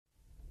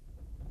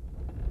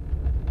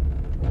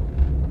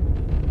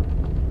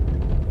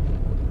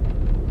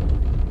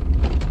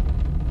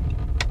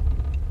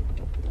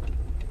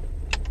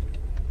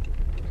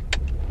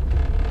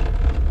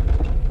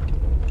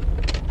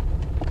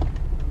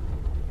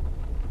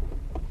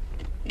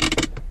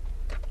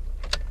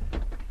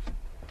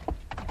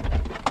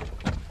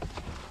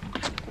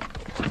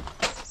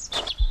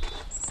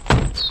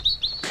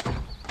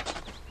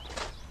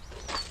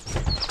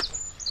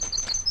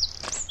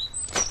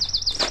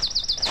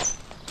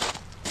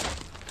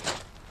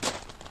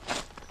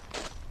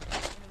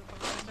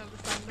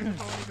and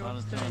the Holy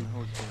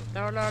Ghost.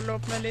 Thou, Lord,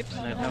 open my lips.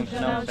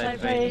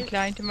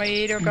 Incline to my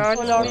aid, O God.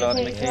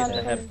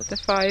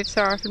 The five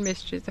sorrowful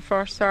mysteries. The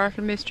first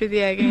sorrowful mystery,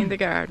 the agony in the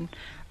garden.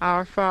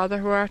 Our Father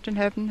who art in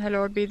heaven,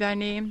 hallowed be thy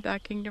name. Thy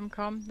kingdom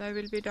come, thy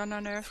will be done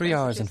on earth. 3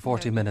 hours and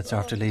 40 minutes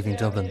after leaving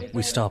Dublin,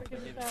 we stop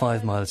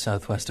 5 miles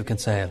southwest of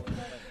Kinsale.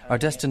 Our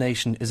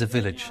destination is a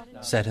village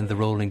set in the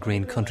rolling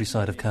green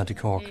countryside of County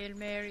Cork.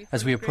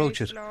 As we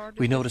approach it,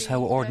 we notice how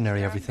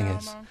ordinary everything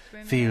is.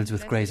 Fields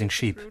with grazing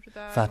sheep,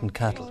 fattened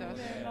cattle,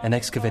 an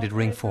excavated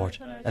ring fort,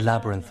 a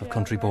labyrinth of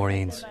country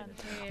boreens.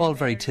 All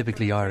very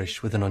typically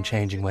Irish with an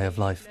unchanging way of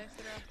life.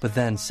 But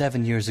then,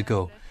 7 years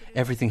ago,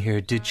 everything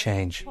here did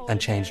change, and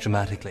change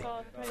dramatically.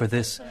 For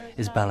this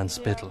is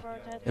Ballinspittle,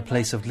 a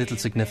place of little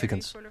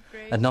significance,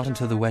 and not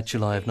until the wet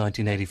July of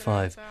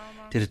 1985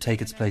 did it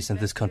take its place in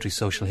this country's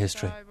social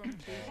history.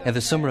 In the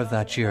summer of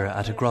that year,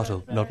 at a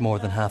grotto not more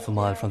than half a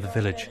mile from the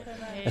village,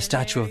 a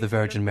statue of the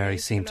Virgin Mary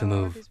seemed to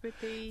move.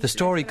 The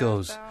story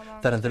goes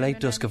that in the late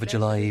dusk of a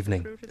July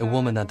evening, a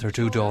woman and her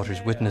 2 daughters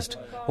witnessed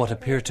what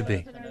appeared to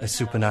be a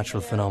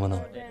supernatural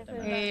phenomenon.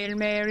 Hail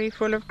Mary,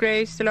 full of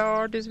grace, the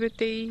Lord is with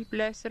thee.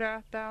 Blessed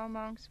art thou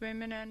amongst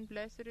women, and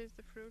blessed is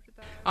the fruit of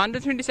thy womb. On the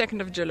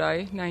 22nd of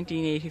July,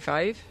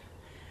 1985,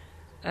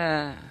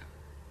 I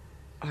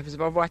was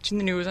above watching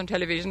the news on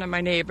television, and my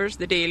neighbours,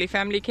 the Daly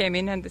family, came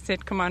in and they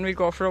said, come on, we'll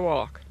go for a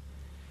walk.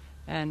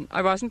 And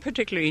I wasn't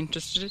particularly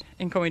interested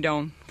in coming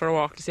down for a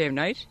walk the same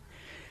night.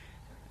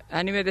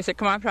 Anyway, they said,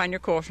 come on, put on your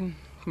coat and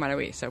come on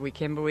away. So we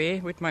came away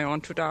with my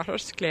own 2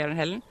 daughters, Claire and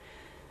Helen.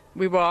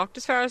 We walked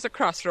as far as the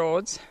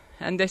crossroads,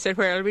 and they said,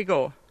 where will we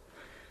go?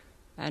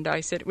 And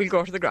I said, we'll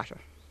go to the grotto.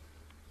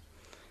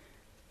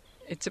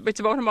 It's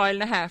about a mile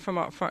and a half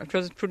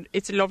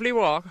it's a lovely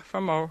walk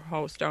from our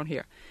house down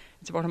here.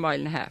 It's about a mile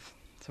and a half.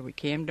 So we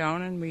came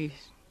down and we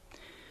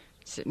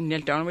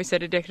knelt down and we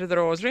said a decade of the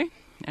Rosary.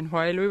 And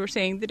while we were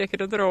saying the decade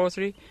of the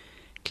Rosary,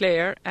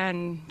 Claire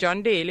and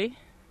John Daly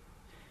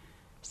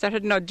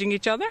started nudging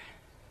each other.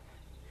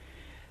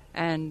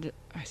 And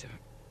I said,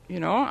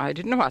 I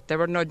didn't know what they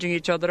were nudging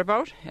each other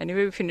about.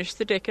 Anyway, we finished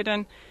the decade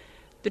and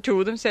the 2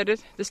 of them said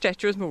the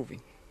statue was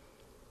moving.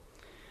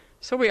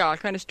 So we all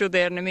kind of stood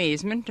there in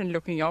amazement and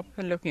looking up.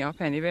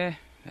 Anyway,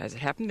 as it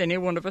happened,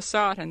 then one of us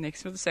saw it, and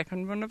next the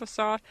second one of us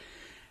saw it.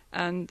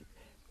 And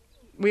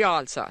we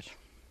all saw it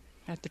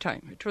at the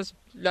time. It was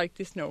like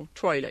this now,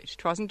 twilight.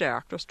 It wasn't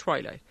dark, it was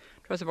twilight.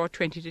 It was about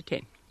 20 to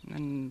 10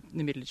 in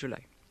the middle of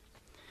July.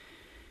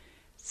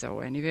 So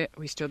anyway,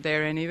 we stood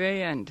there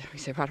anyway, and we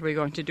said, what are we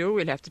going to do?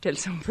 We'll have to tell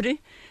somebody.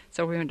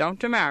 So we went down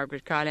to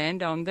Margaret Carlane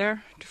down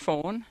there to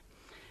phone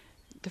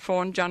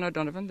John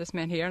O'Donovan, this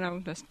man here now,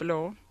 that's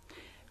below,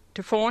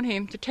 to phone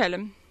him to tell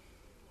him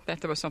that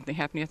there was something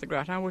happening at the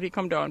grotto, and would he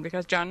come down,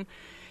 because John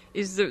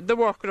is the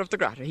worker of the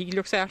grotto. He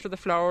looks after the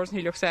flowers and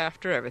he looks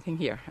after everything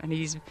here, and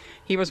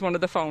he was one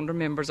of the founder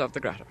members of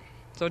the grotto.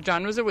 So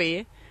John was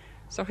away,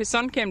 so his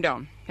son came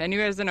down.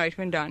 Anyway, as the night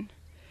went on,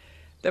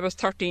 there was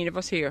 13 of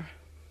us here.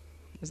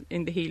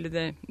 In the heel of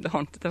the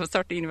hunt, there was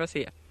 13 of us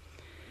here.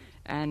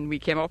 And we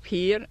came up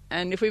here,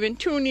 and if we went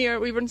too near,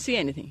 we wouldn't see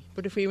anything.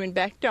 But if we went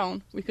back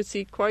down, we could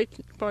see quite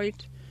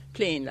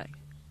plain, like.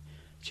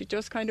 She'd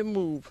just kind of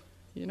move,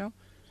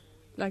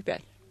 like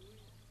that.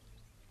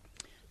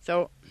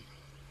 So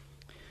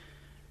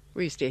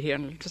we stayed here,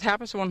 and it was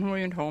 1:30 when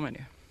we went home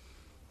anyway,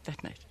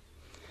 that night.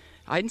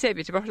 I didn't say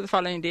it about it the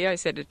following day. I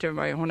said it when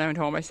I went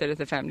home, I said it to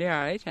the family,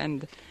 all right.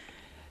 And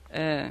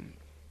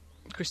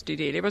Christy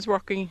Daly was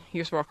working. He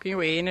was working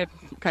away in a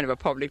kind of a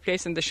public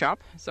place in the shop.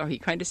 So he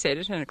kind of said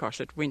it, and of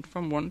course it went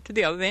from one to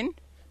the other then.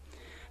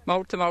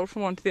 Mouth to mouth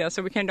from one to the other.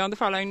 So we came down the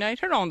following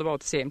night around about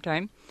the same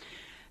time.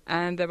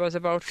 And there was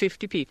about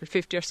 50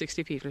 or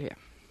 60 people here.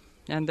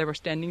 And they were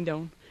standing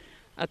down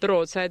at the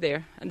roadside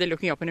there, and they're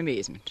looking up in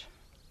amazement.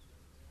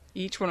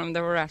 Each one of them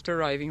that were after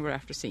arriving were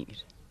after seeing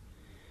it.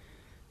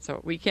 So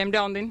we came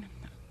down then.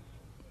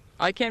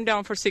 I came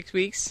down for 6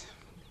 weeks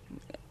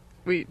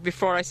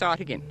before I saw it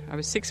again. I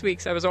was 6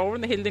 weeks. I was over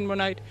in the hill then one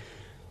night,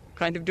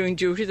 kind of doing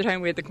duty at the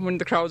time when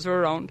the crowds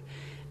were around,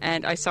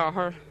 and I saw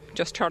her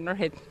just turn her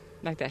head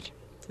like that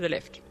to the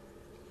left.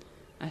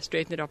 I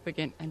straightened it up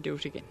again and do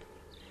it again.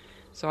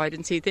 So I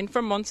didn't see it then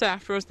for months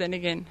afterwards then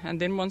again.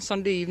 And then one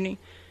Sunday evening,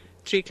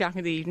 3 o'clock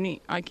in the evening,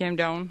 I came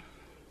down,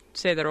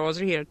 say the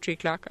Rosary here at 3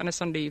 o'clock on a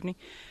Sunday evening,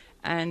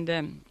 and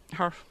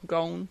her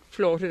gown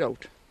floated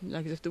out,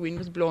 like as if the wind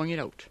was blowing it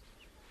out.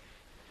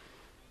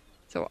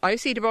 So I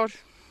see it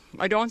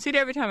I don't see it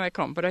every time I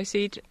come, but I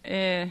see it,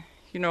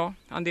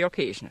 on the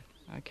occasional.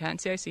 I can't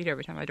say I see it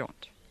every time, I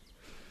don't.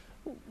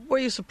 Were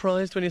you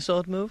surprised when you saw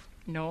it move?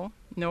 No,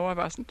 I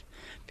wasn't.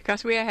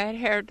 Because we had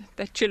heard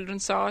that children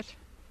saw it.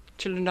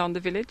 Children down the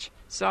village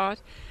saw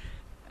it,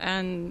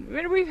 and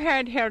we've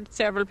heard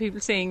several people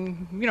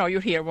saying,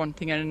 you'd hear one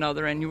thing and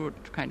another, and you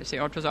would kind of say,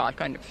 it was all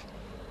kind of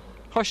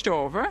hushed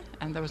over,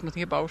 and there was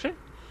nothing about it.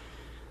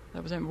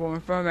 There was a woman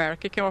from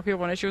America came up here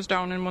one day. She was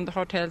down in one of the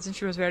hotels, and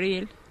she was very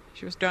ill.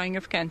 She was dying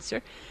of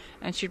cancer,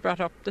 and she brought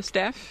up the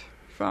staff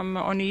from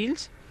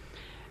O'Neill's,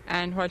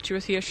 and while she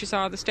was here, she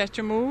saw the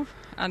statue move,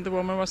 and the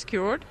woman was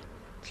cured.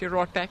 she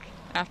wrote back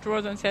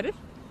afterwards and said it.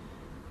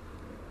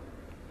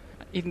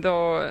 Even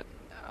though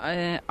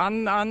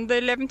on the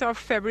 11th of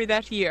February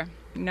that year,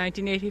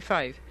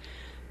 1985,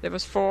 there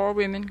was 4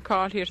 women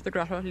called here to the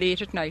grotto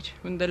late at night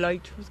when the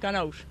light was gone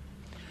out.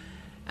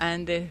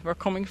 And they were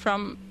coming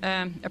from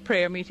a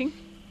prayer meeting.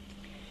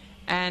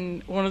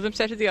 And one of them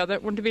said to the other,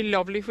 wouldn't it be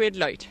lovely if we had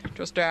light? It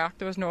was dark,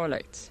 there was no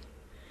lights.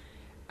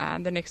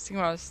 And the next thing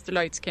was the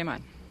lights came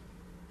on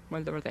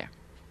while they were there.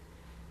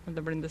 When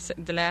they were in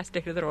the last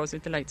decade of the rose,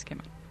 the lights came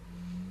on.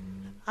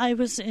 I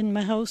was in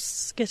my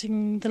house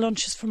getting the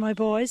lunches for my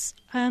boys,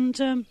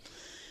 and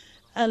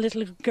a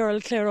little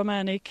girl, Claire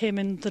O'Mahony, came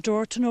in the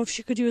door to know if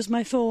she could use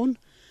my phone.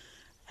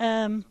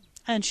 And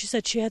she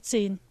said she had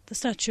seen the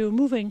statue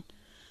moving.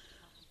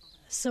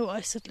 So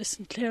I said,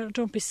 listen, Claire,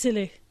 don't be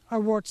silly, or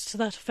words to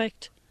that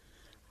effect.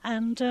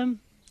 And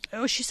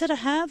she said, I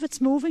have, it's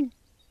moving.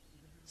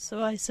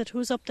 So I said,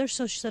 who's up there?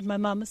 So she said, my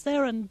mum is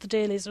there and the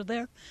Dailies are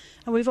there.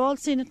 And we've all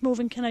seen it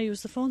moving, can I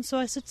use the phone? So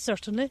I said,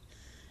 certainly.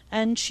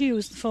 And she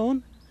used the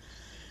phone.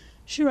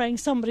 She rang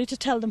somebody to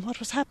tell them what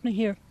was happening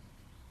here.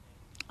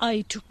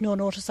 I took no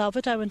notice of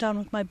it. I went on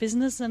with my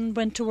business and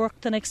went to work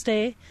the next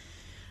day.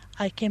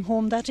 I came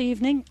home that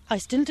evening. I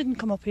still didn't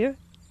come up here,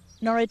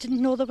 nor I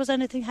didn't know there was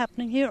anything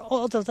happening here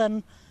other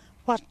than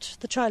what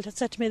the child had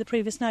said to me the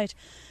previous night.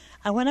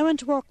 And when I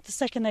went to work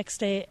the next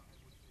day,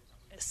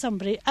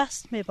 somebody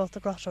asked me about the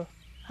grotto.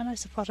 And I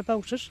said, what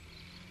about it?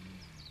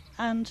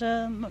 And,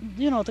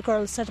 the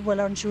girl said,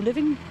 well, aren't you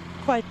living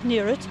quite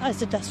near it? I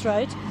said, that's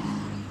right.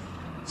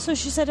 So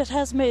she said, it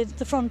has made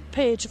the front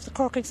page of the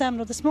Cork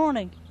Examiner this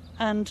morning.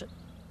 And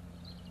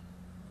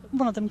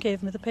one of them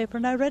gave me the paper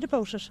and I read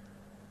about it.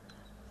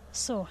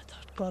 So I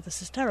thought, God,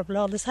 this is terrible.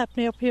 All this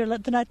happening up here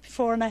the night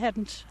before and I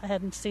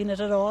hadn't seen it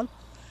at all.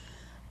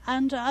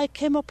 And I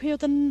came up here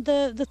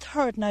the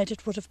third night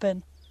it would have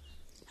been.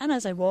 And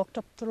as I walked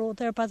up the road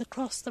there by the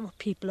cross, there were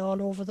people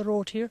all over the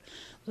road here.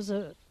 There was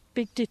a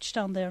big ditch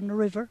down there in the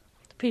river.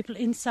 The people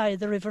inside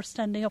the river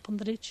standing up on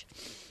the ditch.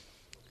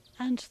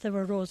 And there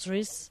were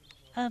rosaries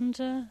and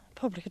a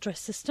public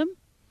address system.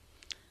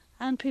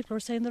 And people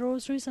were saying the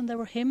rosaries and there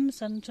were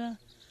hymns. And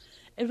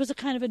it was a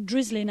kind of a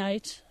drizzly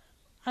night.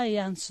 I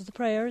answered the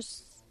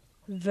prayers,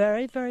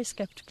 very, very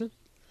sceptical.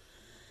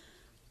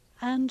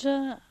 And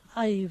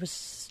I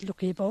was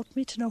looking about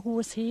me to know who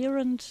was here,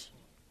 and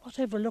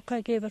whatever look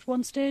I gave at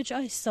one stage,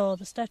 I saw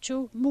the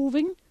statue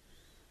moving.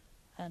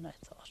 And I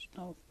thought,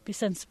 no, be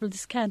sensible,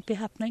 this can't be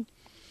happening.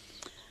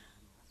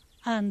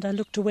 And I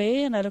looked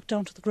away, and I looked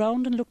down to the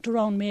ground, and looked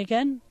around me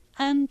again,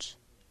 and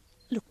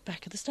looked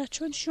back at the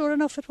statue, and sure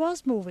enough it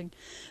was moving.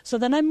 So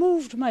then I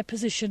moved my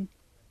position,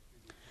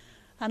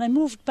 and I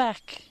moved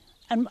back,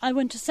 and I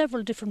went to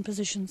several different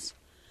positions.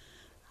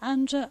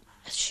 And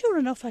sure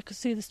enough I could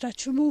see the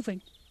statue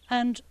moving.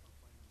 And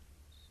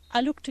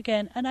I looked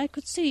again, and I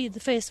could see the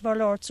face of our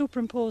Lord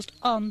superimposed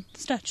on the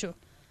statue.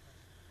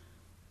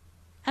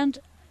 And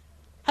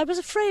I was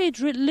afraid,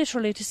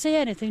 literally, to say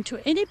anything to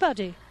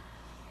anybody.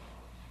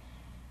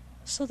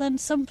 So then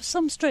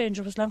some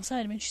stranger was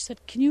alongside me, and she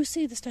said, can you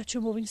see the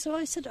statue moving? So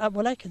I said,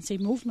 well, I can see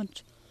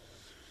movement.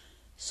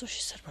 So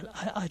she said, well,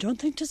 I don't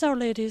think 'tis Our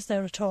Lady is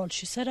there at all.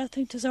 She said, I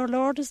think 'tis our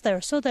Lord is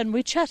there. So then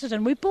we chatted,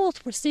 and we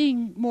both were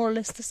seeing more or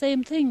less the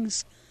same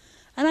things.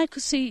 And I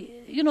could see,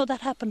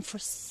 that happened for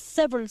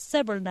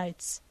several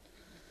nights.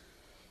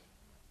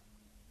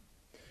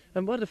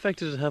 And what effect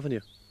did it have on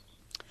you?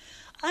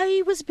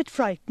 I was a bit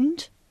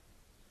frightened.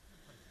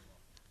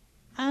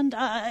 And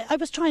I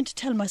was trying to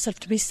tell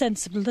myself to be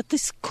sensible, that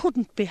this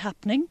couldn't be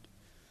happening.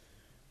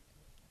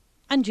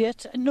 And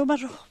yet, no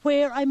matter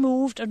where I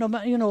moved, or no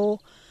matter,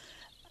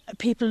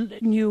 people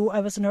knew I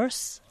was a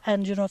nurse.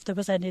 And, if there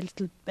was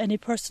any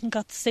person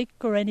got sick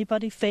or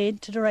anybody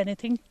fainted or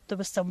anything, there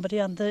was somebody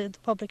on the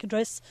public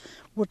address.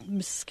 Wouldn't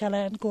Mrs.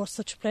 Callahan go to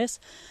such a place?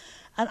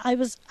 And I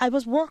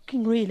was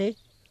working, really.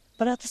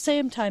 But at the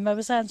same time, I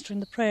was answering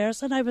the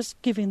prayers and I was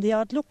giving the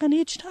odd look. And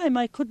each time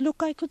I could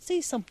look, I could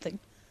see something.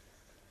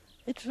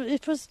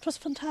 It was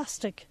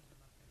fantastic.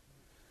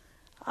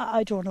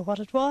 I don't know what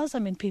it was. I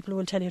mean, people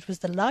will tell you it was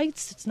the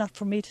lights. It's not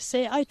for me to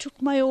say. I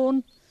took my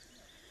own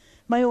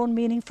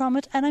meaning from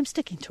it, and I'm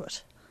sticking to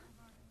it.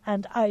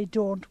 And I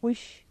don't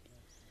wish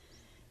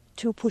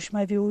to push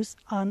my views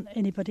on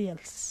anybody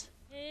else.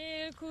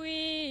 Hail,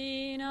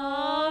 Queen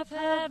of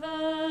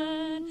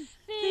Heaven,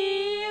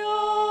 the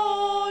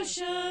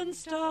ocean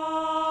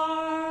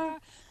star,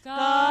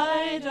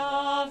 guide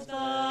of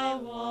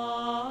the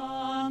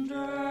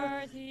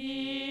wanderer,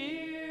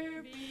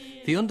 here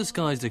be. The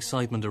undisguised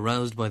excitement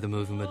aroused by the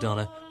moving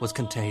Madonna was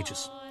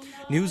contagious.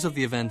 News of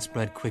the event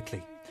spread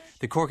quickly.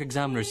 The Cork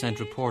Examiner sent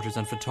reporters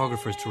and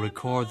photographers to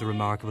record the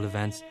remarkable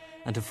events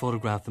and to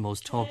photograph the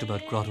most talked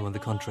about grotto in the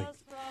country.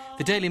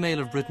 The Daily Mail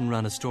of Britain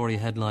ran a story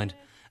headlined,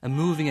 "A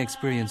moving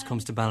experience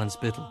comes to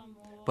Ballinspittle."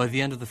 By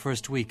the end of the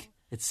first week,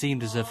 it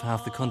seemed as if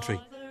half the country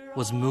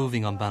was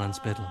moving on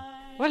Ballinspittle.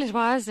 Well, it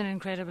was an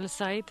incredible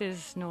sight,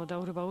 there's no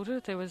doubt about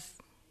it. There was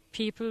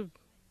people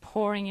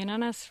pouring in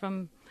on us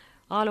from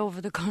all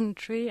over the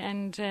country,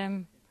 and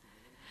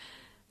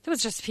There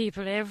was just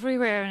people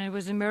everywhere, and it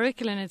was a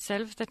miracle in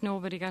itself that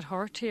nobody got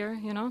hurt here,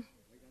 you know.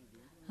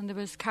 And there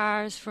was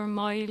cars for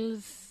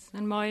miles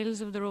and miles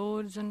of the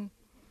roads, and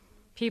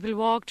people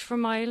walked for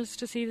miles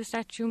to see the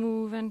statue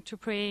move and to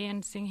pray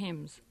and sing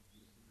hymns.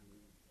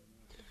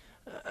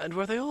 And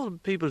were they all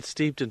people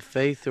steeped in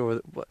faith,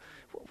 or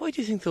why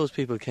do you think those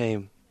people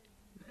came?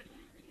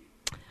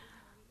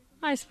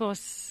 I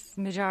suppose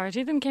the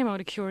majority of them came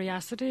out of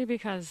curiosity,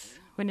 because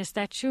when a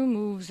statue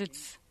moves,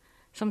 it's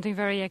something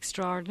very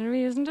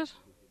extraordinary, isn't it?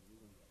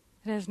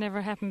 It has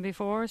never happened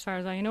before, as far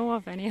as I know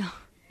of, anyhow,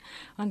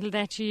 until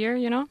that year,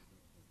 you know.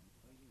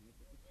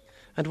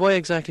 And why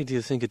exactly do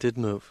you think it did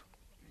move?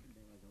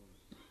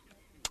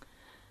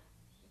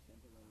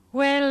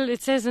 Well,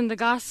 it says in the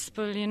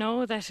Gospel, you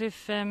know, that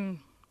if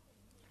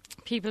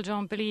people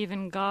don't believe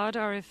in God,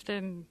 or if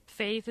the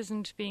faith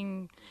isn't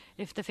reaching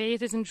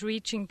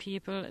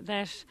people,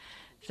 that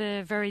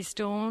the very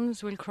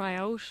stones will cry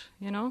out,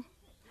 you know.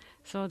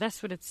 So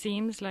that's what it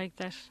seems like,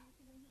 that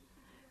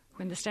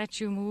when the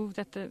statue moved,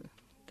 that the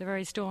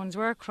very stones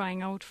were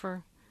crying out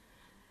for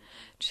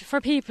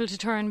people to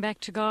turn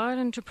back to God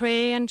and to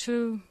pray and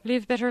to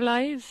live better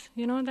lives.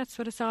 You know, that's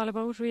what it's all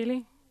about,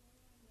 really.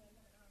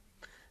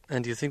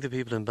 And do you think the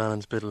people in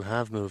Ballinspittle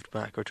have moved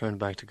back or turned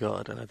back to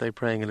God, and are they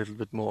praying a little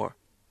bit more?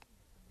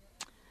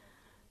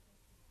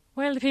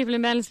 Well, the people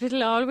in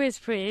Ballinspittle always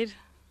prayed.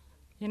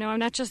 You know, I'm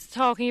not just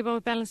talking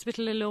about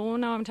Ballinspittle alone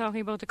now, I'm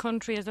talking about the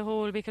country as a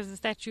whole, because the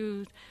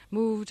statue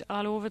moved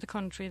all over the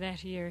country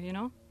that year, you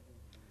know.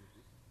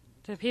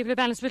 The people of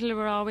Ballinspittle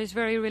were always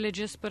very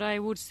religious, but I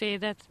would say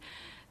that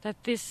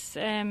this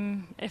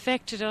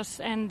affected us,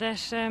 and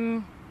that,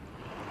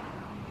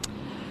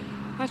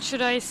 what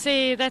should I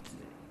say, that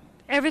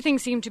everything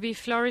seemed to be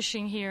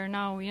flourishing here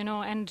now, you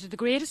know, and the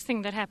greatest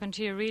thing that happened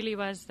here really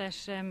was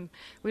that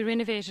we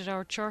renovated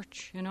our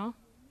church, you know.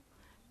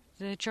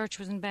 The church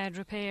was in bad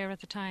repair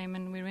at the time,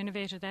 and we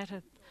renovated that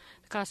at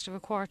the cost of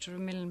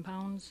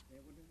 £250,000.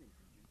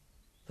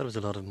 That was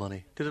a lot of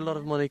money. Did a lot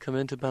of money come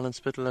into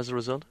Ballinspittle as a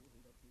result?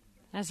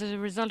 As a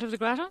result of the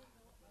grotto?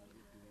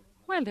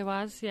 Well, there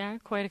was, yeah,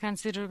 quite a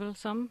considerable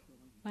sum.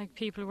 Like,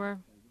 people were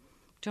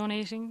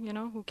donating, you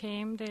know, who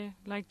came. They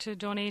liked to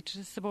donate to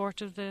the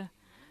support of the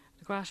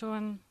grotto,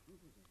 and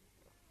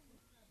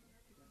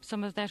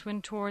some of that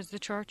went towards the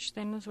church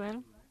then as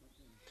well.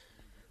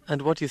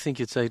 And what do you think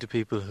you'd say to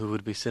people who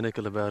would be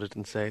cynical about it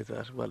and say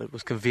that, well, it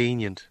was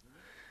convenient?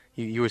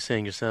 You were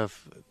saying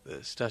yourself,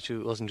 the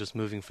statue wasn't just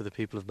moving for the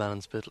people of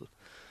Ballinspittle.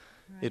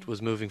 Right. It was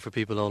moving for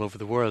people all over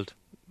the world.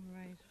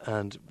 Right.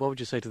 And what would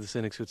you say to the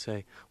cynics who'd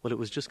say, well, it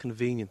was just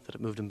convenient that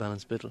it moved in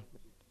Ballinspittle?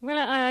 Well,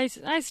 I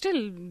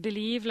still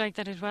believe like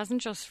that it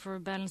wasn't just for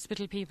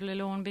Ballinspittle people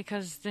alone,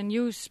 because the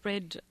news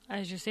spread,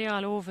 as you say,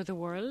 all over the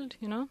world,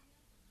 you know,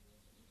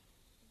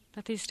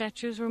 that these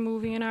statues were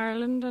moving in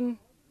Ireland, and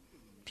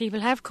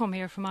people have come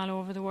here from all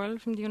over the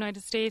world, from the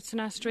United States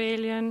and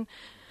Australia, and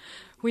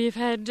we've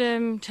had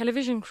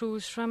television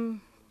crews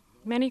from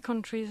many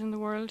countries in the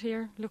world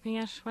here looking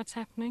at what's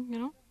happening, you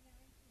know.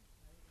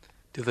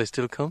 Do they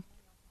still come?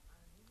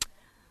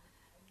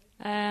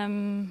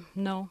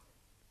 No.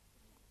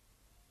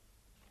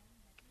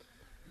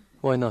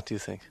 Why not, do you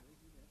think?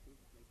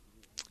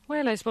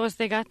 Well, I suppose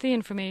they got the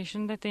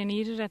information that they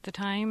needed at the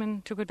time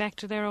and took it back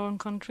to their own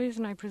countries,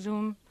 and I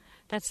presume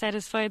that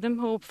satisfied them,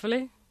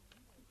 hopefully.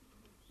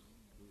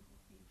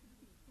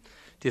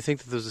 Do you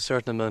think that there was a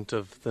certain amount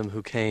of them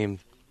who came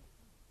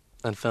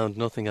and found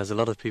nothing, as a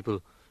lot of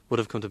people would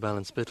have come to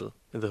Ballinspittle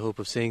in the hope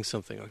of seeing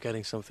something or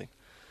getting something,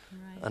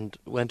 right, and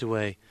went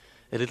away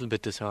a little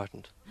bit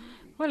disheartened?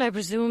 Well, I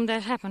presume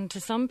that happened to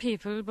some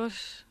people, but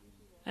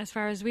as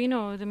far as we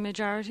know, the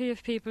majority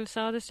of people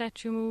saw the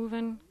statue move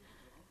and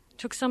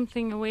took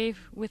something away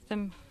with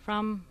them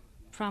from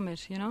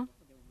it, you know,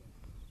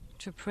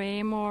 to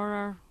pray more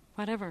or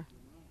whatever.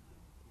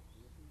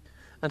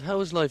 And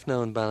how is life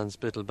now in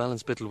Ballinspittle?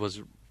 Ballinspittle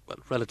was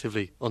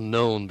relatively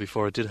unknown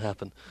before it did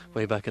happen,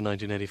 way back in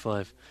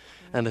 1985,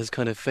 and has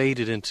kind of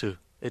faded into,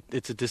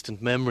 it's a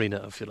distant memory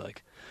now, if you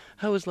like.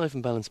 How is life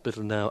in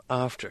Ballinspittle now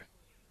after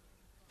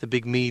the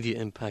big media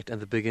impact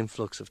and the big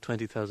influx of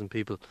 20,000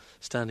 people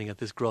standing at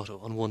this grotto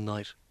on one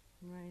night?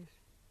 Right.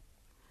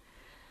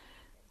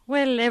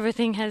 Well,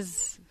 everything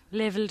has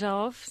levelled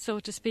off, so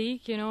to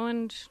speak, you know,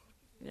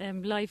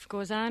 and life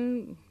goes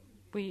on.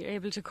 We're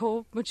able to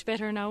cope much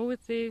better now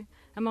with the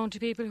amount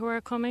of people who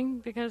are coming,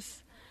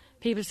 because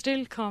people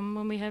still come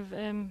when we have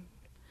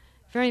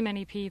very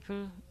many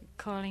people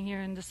calling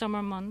here in the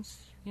summer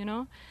months, you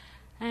know.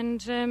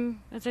 And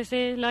as I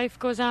say, life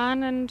goes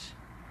on, and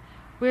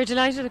we're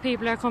delighted that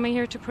people are coming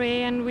here to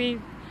pray, and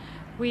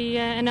we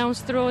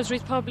announce the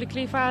rosaries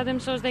publicly for them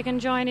so as they can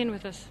join in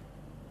with us.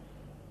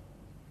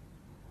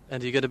 And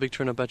do you get a big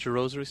turn up at your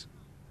rosaries?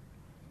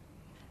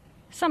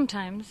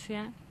 Sometimes,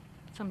 yeah.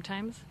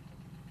 Sometimes.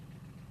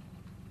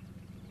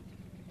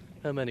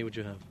 How many would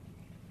you have?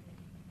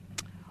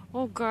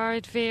 Oh God,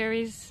 it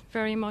varies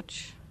very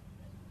much.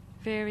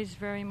 Varies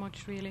very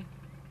much, really.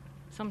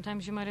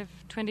 Sometimes you might have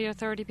 20 or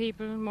 30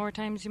 people, more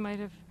times you might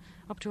have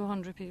up to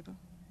 100 people.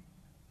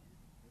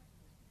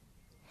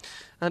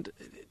 And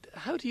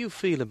how do you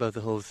feel about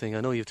the whole thing?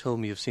 I know you've told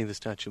me you've seen the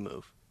statue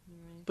move.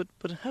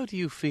 But how do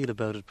you feel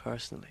about it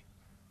personally?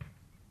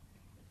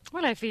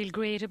 Well, I feel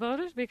great about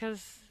it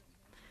because,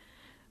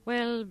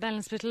 well,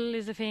 Ballinspittle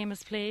is a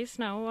famous place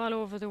now all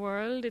over the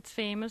world. It's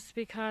famous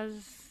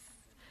because,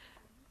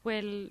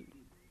 well,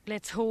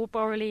 let's hope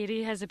Our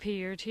Lady has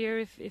appeared here,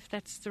 if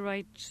that's the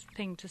right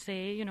thing to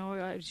say. You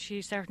know,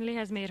 she certainly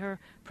has made her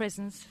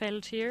presence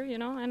felt here, you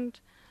know, and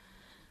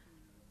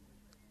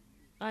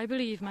I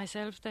believe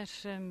myself that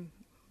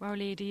Our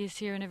Lady is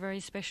here in a very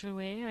special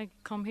way. I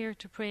come here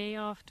to pray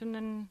often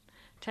and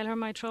tell her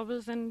my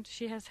troubles, and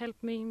she has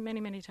helped me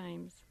many, many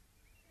times.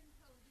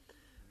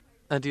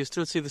 And do you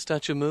still see the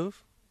statue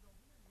move?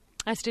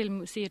 I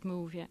still see it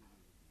move, yeah.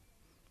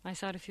 I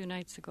saw it a few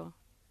nights ago.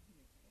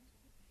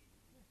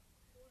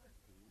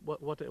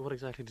 What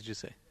exactly did you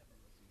say?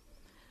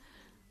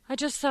 I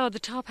just saw the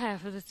top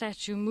half of the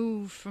statue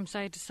move from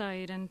side to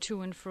side and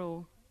to and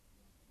fro.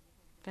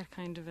 That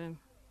kind of an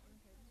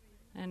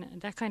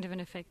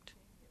effect.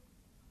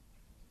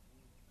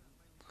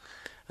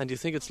 And do you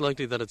think it's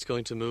likely that it's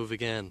going to move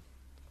again?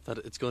 That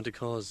it's going to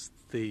cause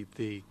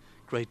the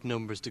great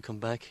numbers to come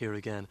back here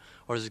again?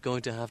 Or is it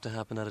going to have to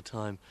happen at a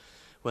time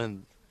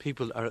when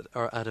people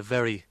are at a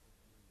very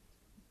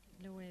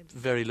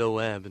low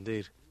ebb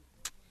indeed?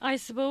 I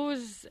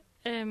suppose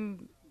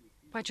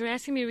what you're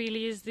asking me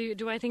really is,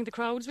 do I think the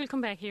crowds will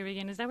come back here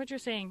again? Is that what you're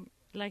saying?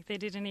 Like they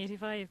did in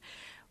 85?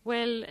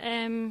 Well,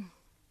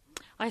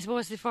 I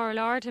suppose if our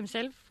Lord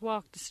himself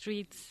walked the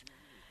streets,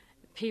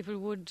 people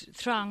would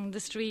throng the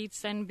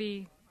streets and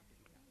be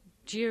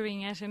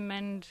jeering at him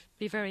and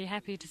be very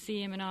happy to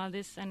see him and all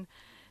this. And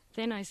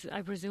then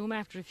I presume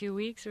after a few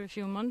weeks or a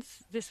few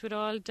months, this would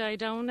all die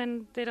down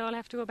and they'd all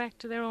have to go back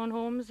to their own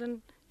homes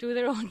and do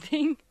their own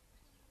thing.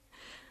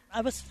 I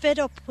was fed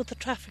up with the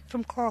traffic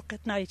from Cork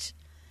at night.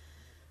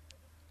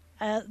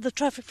 The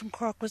traffic from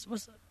Cork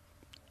was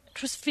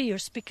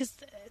fierce because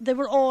they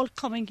were all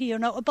coming here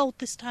now about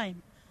this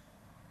time.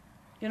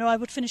 You know, I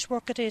would finish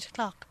work at 8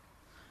 o'clock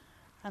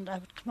and I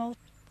would come out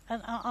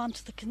and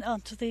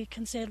onto the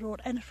Kinsale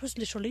Road, and it was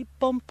literally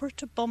bumper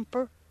to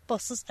bumper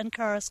buses and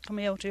cars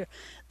coming out here.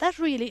 That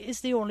really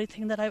is the only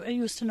thing that I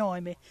used to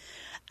annoy me.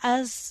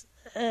 As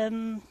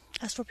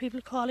for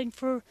people calling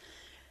for,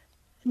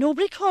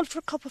 nobody called for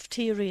a cup of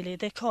tea really.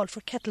 They called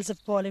for kettles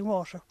of boiling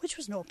water, which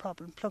was no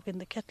problem. Plug in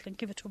the kettle and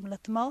give it to them and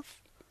let them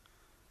off.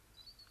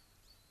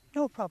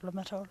 No problem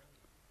at all.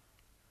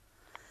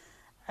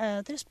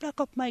 They just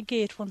block up my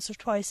gate once or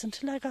twice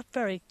until I got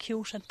very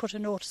cute and put a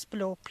notice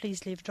below,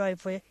 please leave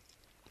driveway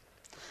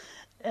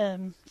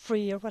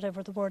free, or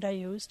whatever the word I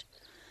used.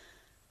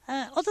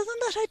 Other than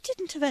that, I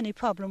didn't have any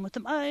problem with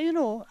them.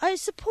 I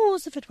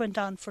suppose if it went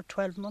on for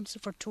 12 months or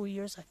for 2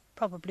 years, I'd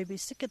probably be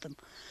sick of them.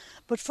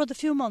 But for the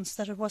few months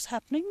that it was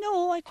happening,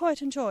 no, I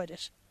quite enjoyed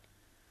it.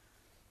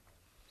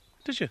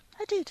 Did you?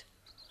 I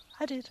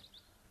did.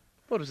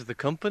 What was it, the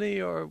company,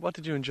 or what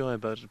did you enjoy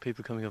about it,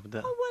 people coming up and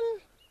down? Oh,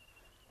 well,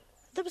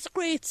 there was a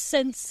great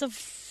sense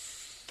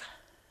of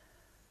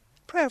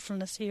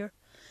prayerfulness here.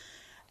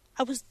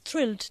 I was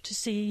thrilled to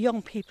see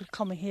young people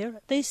coming here.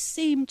 They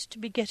seemed to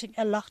be getting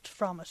a lot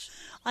from it.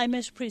 I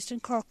met a priest in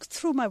Cork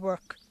through my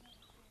work,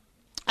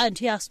 and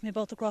he asked me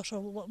about the grotto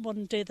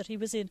one day that he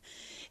was in.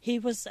 He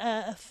was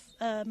a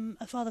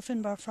Father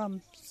Finbar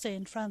from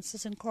St.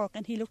 Francis in Cork,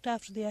 and he looked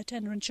after the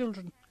itinerant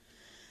children.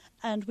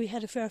 And we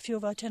had a fair few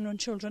of itinerant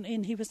children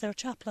in. He was their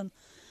chaplain.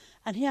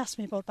 And he asked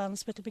me about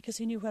Ballinspittle because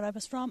he knew where I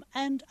was from.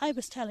 And I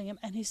was telling him,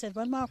 and he said,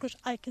 well, Margaret,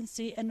 I can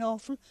see an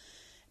awful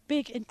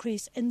big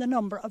increase in the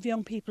number of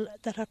young people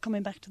that are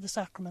coming back to the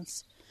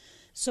sacraments.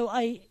 So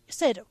I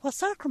said, what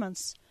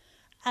sacraments?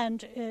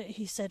 And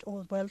he said,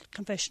 oh, well,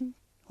 confession,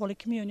 Holy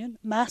Communion,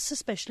 Mass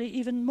especially,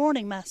 even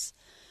morning Mass.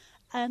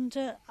 And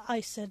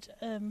I said,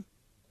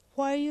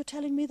 why are you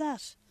telling me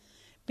that?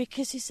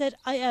 Because he said,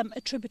 I am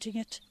attributing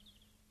it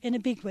in a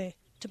big way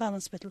to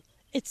Ballinspittle.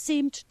 It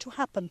seemed to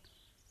happen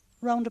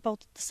round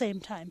about the same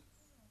time.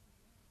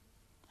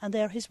 And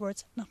they're his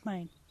words, not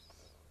mine.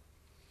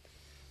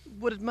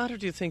 Would it matter,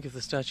 do you think, if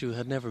the statue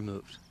had never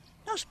moved?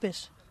 Not a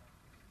bit.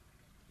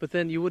 But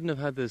then you wouldn't have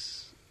had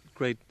this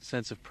great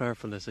sense of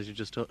prayerfulness as you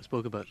just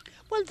spoke about.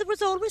 Well, there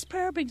was always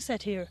prayer being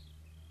said here.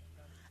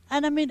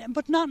 And I mean,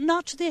 but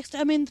not to the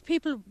extent, I mean,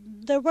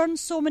 there weren't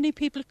so many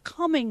people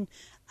coming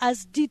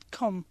as did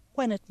come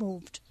when it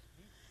moved.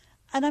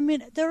 And I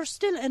mean, there are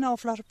still an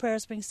awful lot of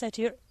prayers being said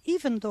here,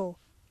 even though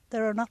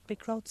there are not big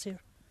crowds here.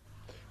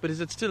 But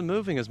is it still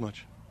moving as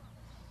much?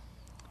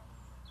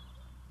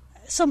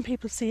 Some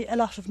people see a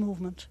lot of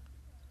movement.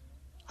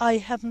 I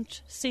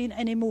haven't seen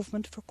any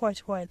movement for quite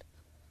a while.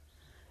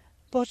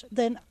 But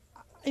then,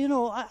 you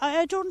know,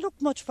 I don't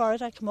look much for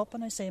it. I come up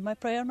and I say my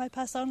prayer and I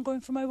pass on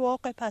going for my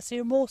walk. I pass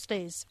here most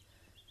days.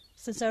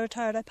 Since I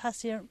retired, I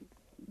pass here,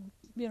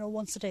 you know,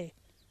 once a day,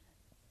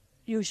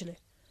 usually.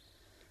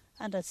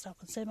 And I'd stop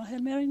and say my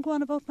Hail Mary and go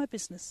on about my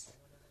business.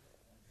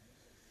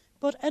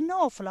 But an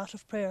awful lot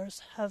of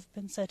prayers have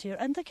been said here,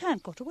 and they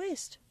can't go to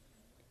waste.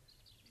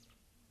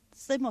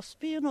 They must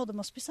be, you know, there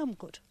must be some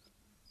good.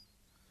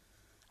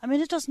 I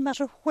mean, it doesn't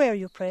matter where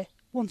you pray,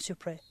 once you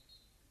pray.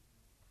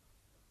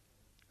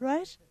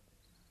 Right?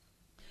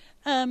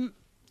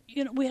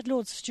 We had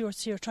loads of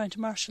stewards here trying to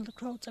marshal the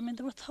crowds. I mean,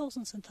 there were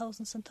thousands and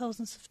thousands and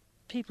thousands of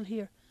people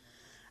here.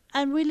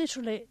 And we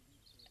literally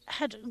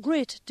had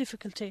great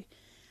difficulty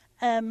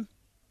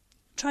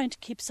trying to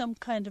keep some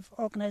kind of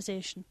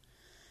organisation.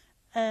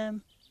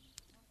 And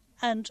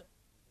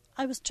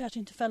I was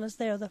chatting to fellas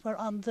there that were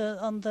on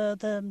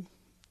the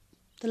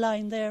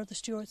line there, the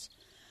stewards.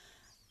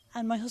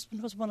 And my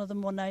husband was one of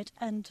them one night,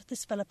 and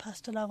this fella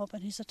passed along up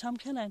and he said, Tom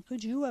Callahan,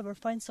 could you ever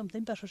find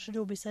something better to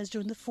do besides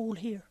doing the fool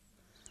here?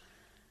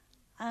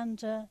 And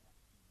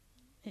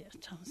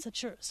Tom said,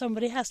 sure,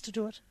 somebody has to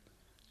do it.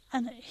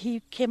 And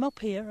he came up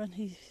here and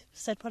he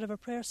said whatever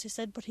prayers he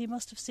said, but he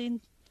must have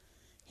seen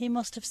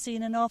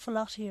an awful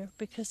lot here,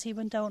 because he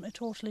went down a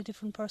totally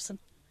different person.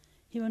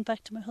 He went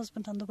back to my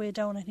husband on the way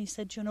down and he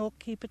said,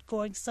 keep it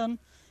going, son.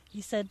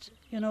 He said,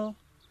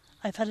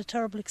 I've had a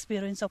terrible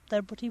experience up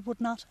there, but he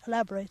would not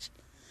elaborate.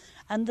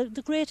 And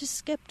the greatest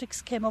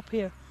sceptics came up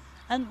here.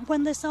 And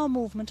when they saw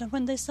movement and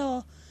when they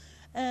saw,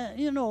 I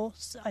don't know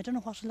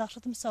what a lot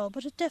of them saw,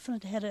 but it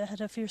definitely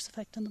had a fierce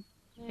effect on them.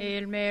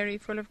 Hail Mary,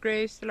 full of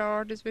grace, the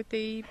Lord is with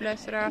thee.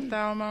 Blessed art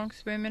thou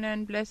amongst women,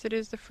 and blessed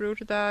is the fruit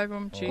of thy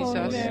womb, Jesus.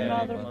 Holy Mary,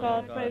 Mother of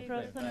God, pray for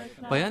us sinners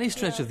now. By any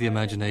stretch of the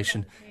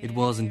imagination, it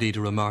was indeed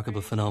a remarkable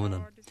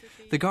phenomenon.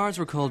 The guards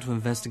were called to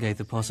investigate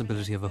the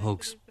possibility of a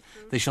hoax.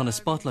 They shone a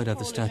spotlight at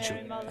the statue,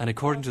 and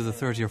according to the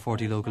 30 or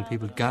 40 local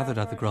people gathered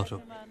at the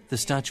grotto, the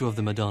statue of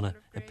the Madonna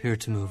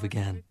appeared to move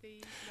again.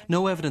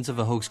 No evidence of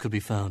a hoax could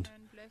be found.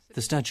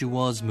 The statue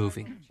was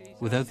moving,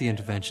 without the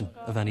intervention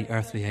of any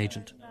earthly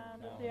agent.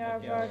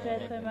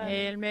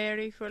 Hail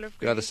Mary, full of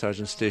grace. We had a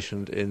sergeant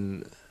stationed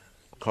in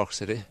Cork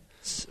City.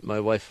 My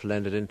wife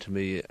landed into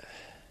me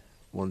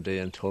one day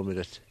and told me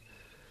that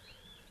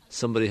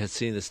somebody had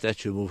seen the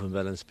statue move in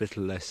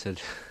Ballinspittle. I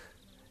said,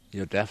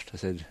 you're daft. I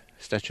said,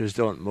 statues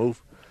don't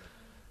move.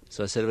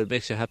 So I said, if it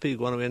makes you happy,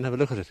 go on away and have a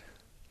look at it.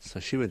 So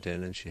she went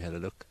in and she had a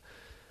look.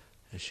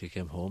 And she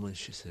came home and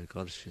she said,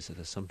 God, she said,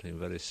 there's something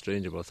very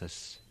strange about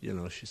this.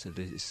 She said,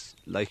 it's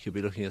like you'd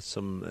be looking at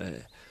some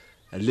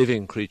a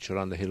living creature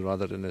on the hill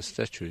rather than a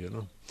statue,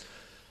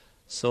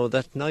 So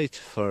that night,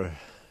 for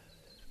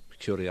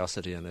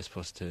curiosity and I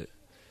suppose to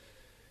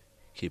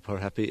keep her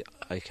happy,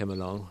 I came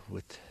along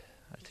with,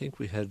 I think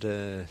we had,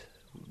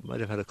 might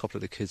have had a couple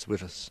of the kids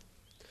with us.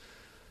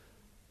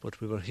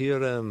 But we were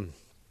here,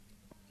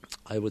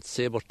 I would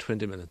say about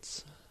 20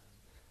 minutes.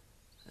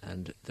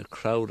 And the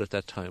crowd at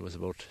that time was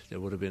there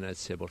would have been, I'd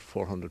say, about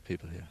 400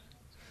 people here.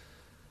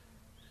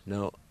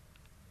 Now,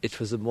 it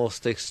was the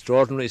most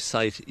extraordinary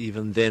sight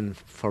even then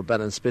for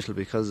Ballinspittle,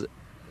 because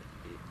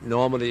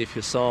normally if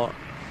you saw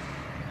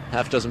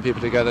half a dozen people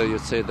together,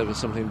 you'd say there was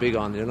something big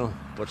on,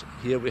 But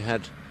here we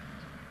had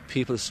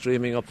people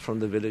streaming up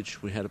from the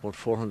village. We had about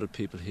 400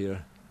 people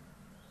here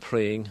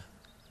praying,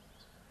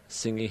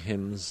 singing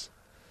hymns,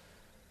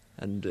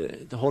 and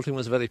the whole thing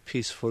was very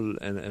peaceful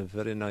and a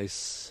very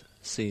nice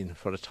scene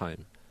for a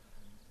time.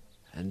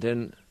 And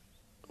then,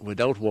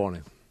 without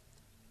warning,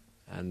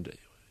 and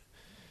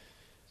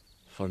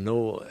for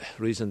no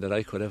reason that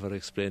I could ever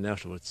explain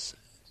afterwards,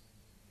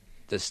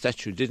 the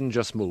statue didn't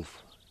just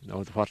move.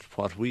 Now,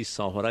 what we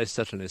saw, what I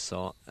certainly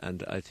saw,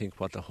 and I think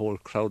what the whole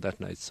crowd that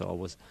night saw,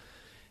 was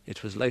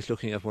it was like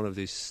looking at one of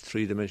these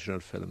three-dimensional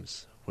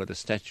films where the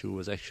statue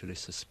was actually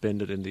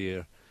suspended in the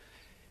air.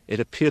 It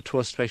appeared to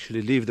us to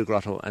actually leave the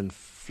grotto and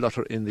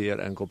flutter in the air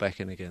and go back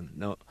in again.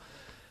 Now,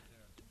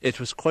 it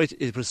was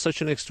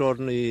such an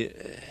extraordinary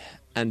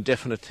and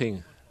definite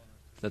thing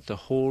that the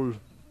whole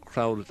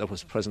crowd that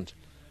was present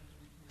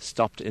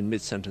stopped in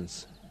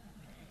mid-sentence.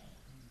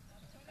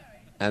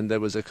 And there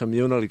was a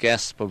communal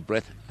gasp of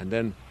breath, and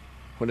then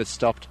when it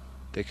stopped,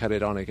 they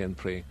carried on again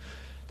praying.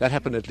 That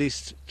happened at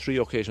least 3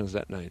 occasions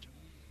that night.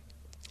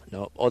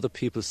 Now, other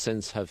people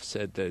since have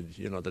said that,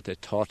 that they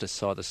thought they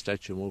saw the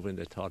statue moving,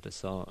 they thought they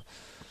saw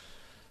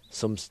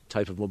some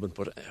type of movement,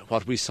 but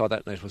what we saw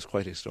that night was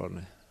quite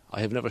extraordinary. I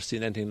have never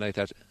seen anything like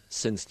that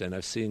since then.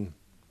 I've seen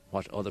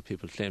what other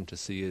people claim to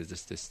see is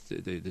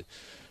the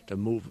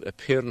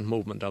apparent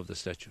movement of the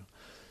statue.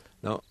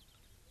 Now,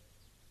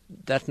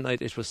 that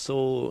night it was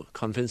so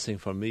convincing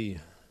for me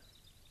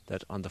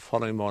that on the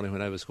following morning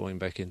when I was going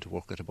back into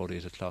work at about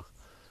 8 o'clock,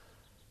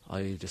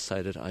 I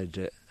decided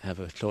I'd have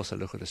a closer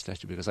look at the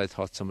statue, because I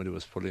thought somebody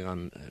was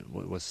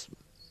was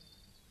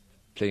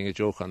playing a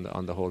joke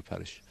on the whole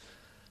parish.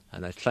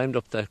 And I climbed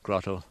up that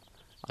grotto,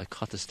 I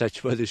caught the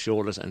statue by the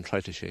shoulders and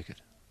tried to shake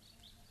it.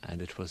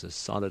 And it was as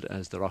solid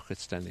as the rock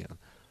it's standing on.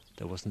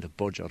 There wasn't a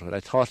budge out of it. I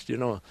thought,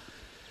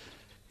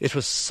 it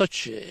was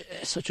such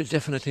a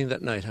definite thing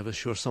that night. I was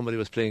sure somebody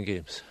was playing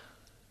games.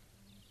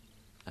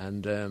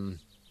 And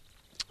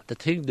the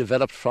thing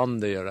developed from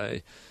there.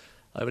 I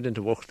went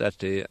into work that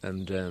day,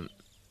 and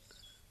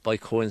by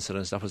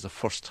coincidence, that was the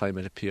first time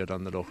it appeared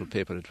on the local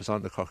paper. It was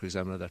on the Cork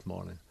Examiner that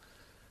morning.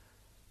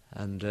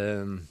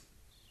 And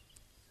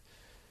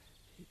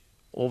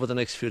over the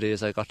next few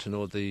days, I got to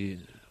know the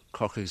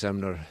Cork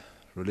Examiner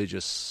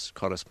religious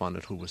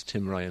correspondent, who was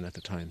Tim Ryan at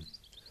the time.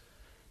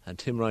 And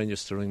Tim Ryan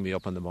used to ring me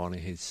up in the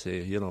morning. He'd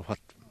say, you know,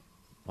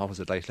 what was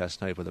it like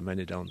last night with the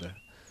menu down there?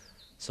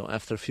 So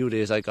after a few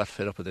days, I got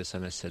fed up with this,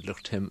 and I said,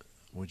 look, Tim,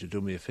 would you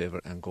do me a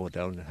favour and go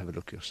down and have a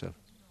look yourself?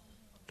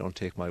 Don't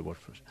take my word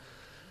for it.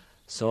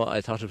 So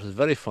I thought it was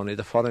very funny.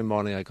 The following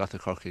morning, I got the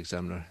Cork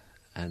Examiner,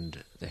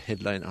 and the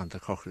headline on the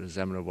Cork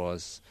Examiner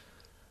was,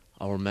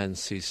 "Our man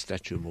sees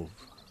statue move."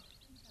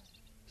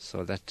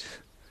 So that,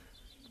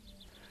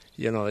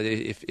 you know,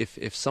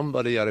 if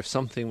somebody or if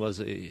something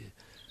was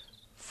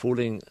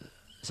fooling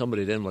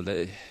somebody, then,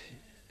 well,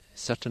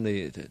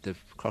 certainly the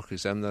Cork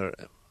Examiner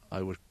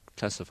I would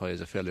classify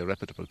as a fairly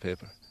reputable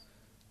paper.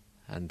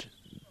 And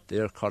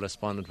their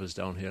correspondent was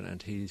down here,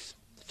 and he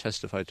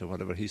testified to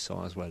whatever he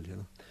saw as well, you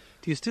know.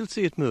 Do you still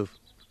see it move?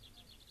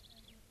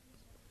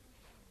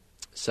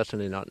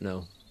 Certainly not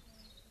now.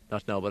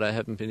 Not now, but I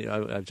haven't been here.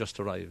 I've just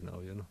arrived now,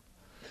 you know.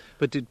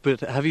 But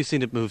have you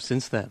seen it move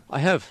since then? I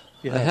have.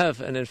 You I have?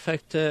 have, and in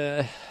fact,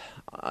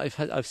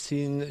 I've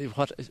seen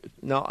what.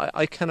 Now,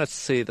 I cannot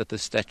say that the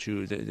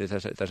statue,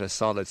 that a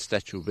solid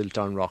statue built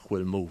on rock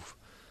will move,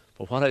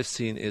 but what I've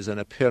seen is an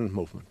apparent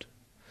movement,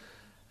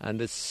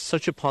 and it's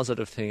such a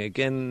positive thing.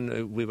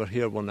 Again, we were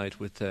here one night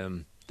with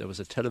there was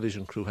a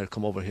television crew had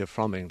come over here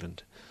from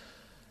England,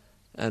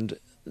 and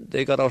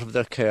they got out of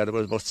their car. There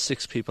were about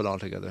 6 people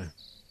altogether,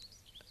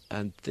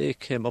 and they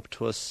came up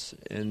to us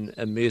in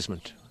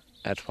amazement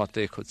at what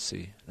they could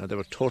see. Now, they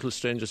were total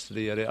strangers to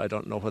the area. I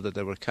don't know whether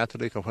they were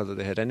Catholic or whether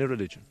they had any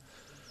religion.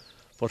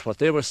 But what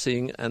they were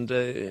seeing and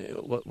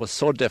was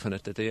so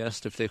definite that they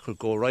asked if they could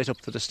go right up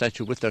to the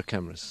statue with their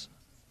cameras.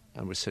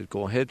 And we said,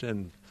 go ahead.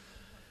 And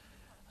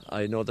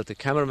I know that the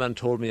cameraman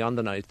told me on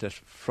the night that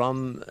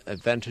from a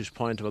vantage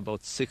point of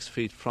about 6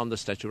 feet from the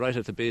statue, right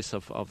at the base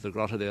of the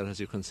grotto there, as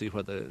you can see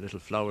where the little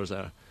flowers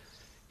are,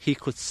 he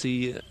could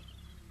see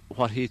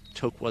what he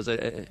took was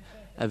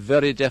a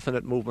very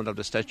definite movement of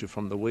the statue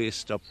from the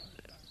waist up,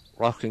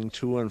 rocking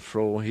to and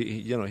fro.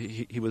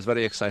 He was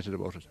very excited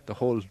about it. The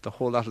whole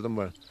lot of them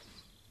were,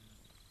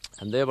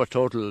 and they were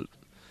total,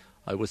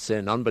 I would say,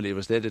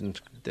 non-believers. They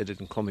didn't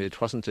come here. It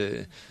wasn't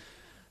a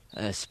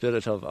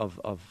spirit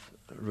of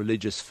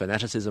religious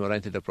fanaticism or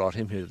anything that brought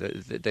him here.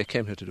 They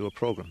came here to do a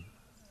program,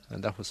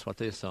 and that was what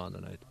they saw on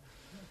the night.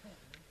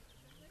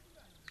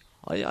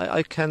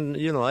 I can,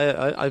 you know,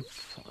 I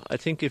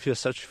think if you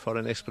search for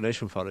an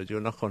explanation for it, you're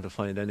not going to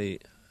find any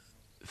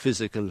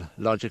physical,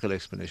 logical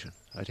explanation.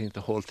 I think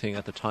the whole thing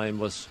at the time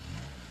was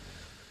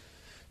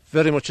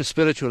very much a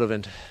spiritual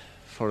event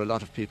for a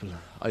lot of people.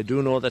 I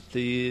do know that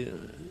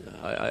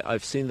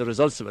I've seen the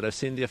results of it. I've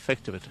seen the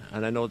effect of it,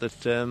 and I know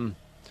that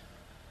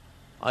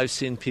I've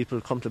seen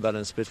people come to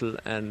Ballinspittle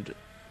and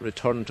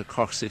return to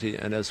Cork City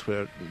and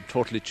elsewhere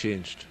totally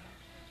changed.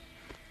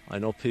 I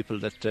know people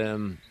that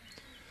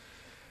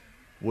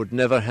would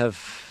never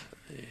have,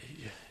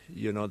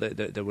 you know,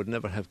 they would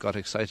never have got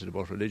excited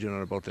about religion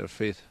or about their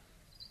faith.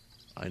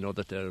 I know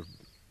that they're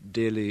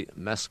daily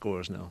mass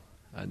goers now,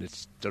 and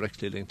it's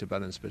directly linked to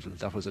Ballinspittle.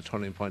 That was a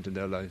turning point in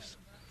their lives.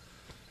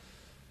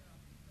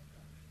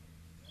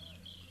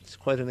 It's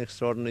quite an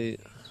extraordinary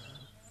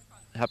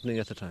happening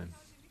at the time.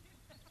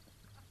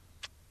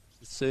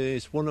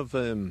 It's one of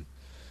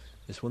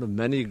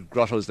many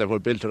grottos that were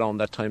built around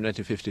that time,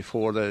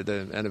 1954,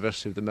 the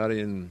anniversary of the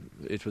Marian.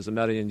 It was the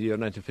Marian year,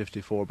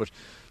 1954, but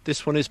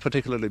this one is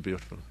particularly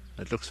beautiful.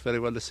 It looks very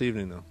well this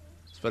evening now.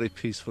 It's very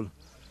peaceful.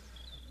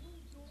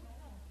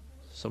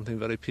 Something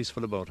very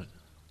peaceful about it.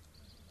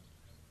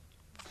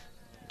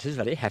 It is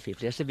a very happy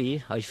place to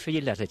be. I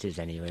feel that it is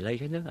anyway,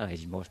 like, you know,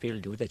 as most people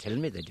do. They tell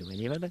me they do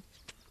anyway. Like.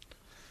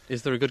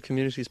 Is there a good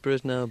community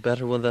spirit now,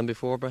 better one than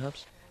before,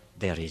 perhaps?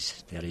 There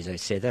is, I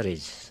say there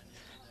is.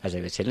 As I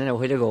was telling you a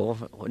while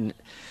ago,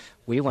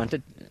 we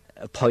wanted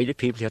a pile of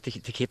people here to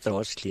keep the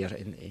roads clear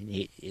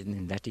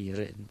in that year,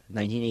 in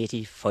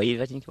 1985,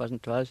 I think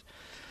it was.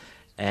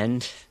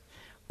 And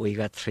we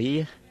got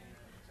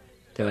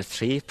there were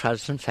 3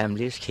 Protestant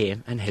families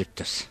came and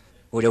helped us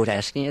without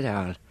asking at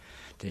all.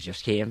 They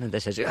just came and they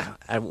said,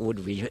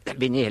 would we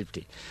be any help?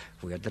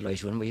 We had the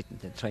light when we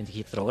were trying to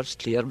keep the roads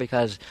clear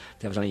because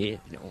there was only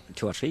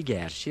 2 or 3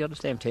 guards here at the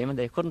same time and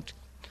they couldn't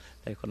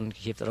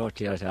keep the road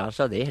clear at all.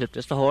 So they helped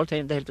us the whole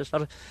time. They helped us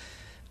for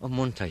a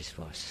month, I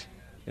suppose.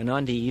 You know,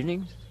 in the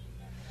evenings.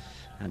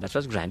 And that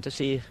was grand to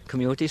see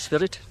community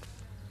spirit,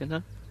 you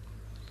know.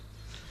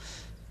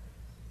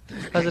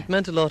 Has it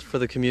meant a lot for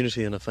the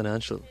community in a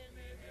financially,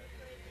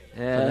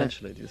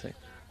 do you think?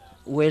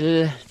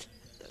 Well,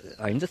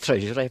 I'm the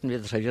treasurer. I've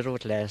been the treasurer over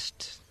the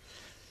last,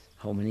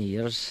 how many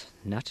years?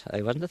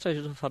 I wasn't the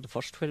treasurer for the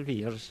first 12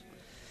 years.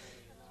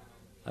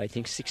 I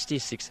think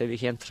 66 I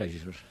became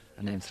treasurer,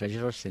 and I'm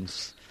treasurer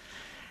since.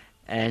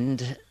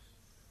 And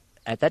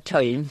at that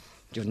time,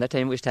 during that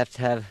time, we used to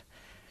have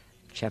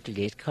Chapel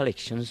Gate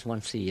collections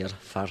once a year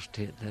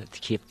to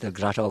keep the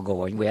grotto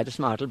going. We had a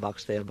small little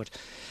box there, but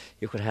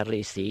you could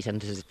hardly see it, and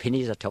there's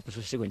pennies or tuppence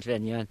was to go into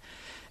venue,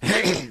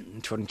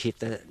 and try and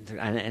keep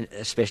and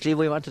especially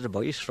we wanted to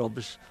buy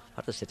shrubs,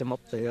 had to set them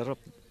up there,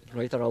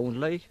 right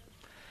around like,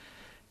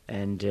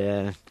 and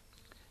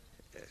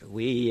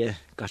we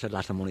got a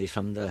lot of money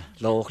from the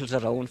locals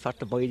around for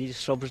to buy these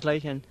shrubs,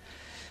 like, and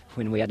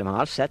when we had them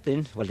all set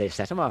in, well, they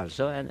set them all,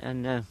 so,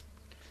 and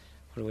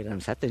when we had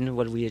them set in,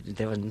 well,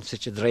 there was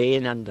such a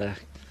drain on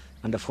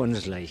the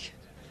funds, like.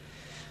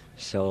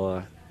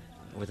 So,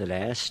 with the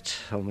last,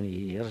 how many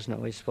years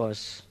now, I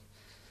suppose,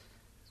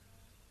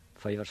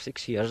 5 or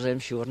 6 years, I'm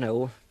sure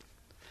now,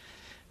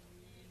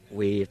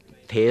 we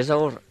pays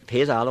all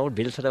our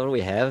bills that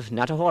we have,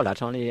 not a whole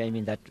lot, only, I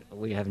mean, that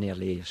we have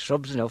nearly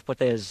shrubs enough, but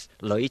there's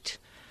light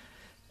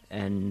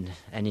and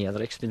any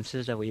other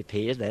expenses that we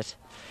pay that.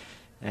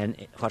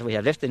 And what we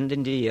have left in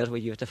the year,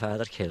 we give to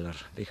Father Keller,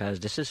 because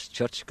this is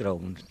church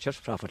ground,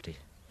 church property.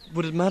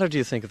 Would it matter, do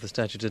you think, if the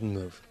statue didn't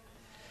move?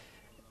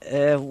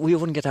 We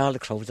wouldn't get all the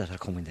crowds that are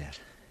coming there,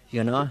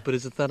 you know. But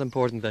is it that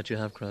important that you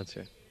have crowds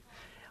here?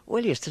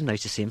 Well, yes, it's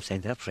nice to see them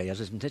saying their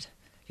prayers, isn't it?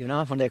 You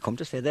know, when they come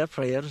to say their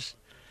prayers,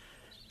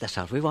 that's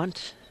all we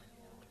want.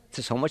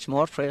 There's so much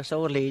more prayers to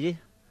Our Lady,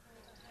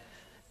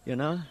 you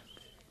know.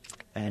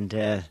 And,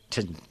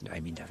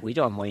 we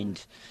don't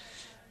mind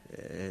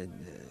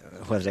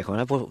whether they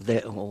come, but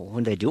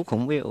when they do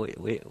come, we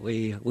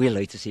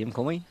like to see them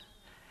coming.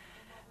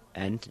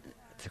 And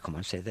to come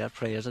and say their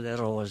prayers or their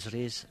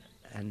rosaries,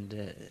 and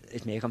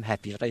it makes them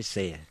happy, what I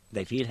say.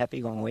 They feel happy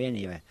going away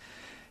anyway.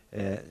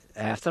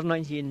 After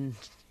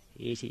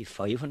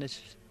 1985,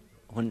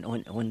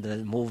 when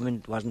the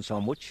movement wasn't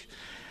so much,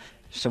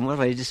 some were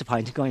very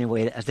disappointed going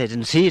away as they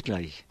didn't see it,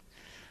 like.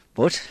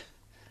 But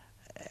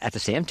at the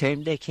same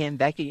time, they came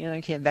back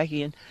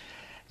again,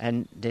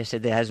 and they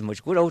said they had as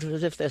much good out of it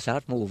as if they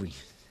start moving.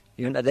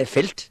 You know, they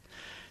felt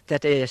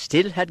that they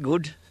still had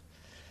good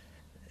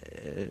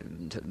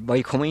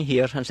by coming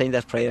here and saying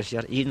their prayers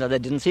here, even though they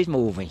didn't see it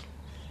moving.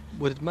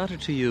 Would it matter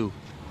to you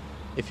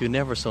if you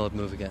never saw it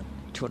move again?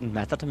 It wouldn't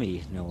matter to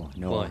me, no.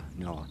 Why?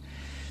 No.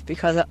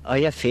 Because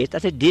I have faith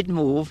that it did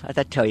move at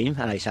that time,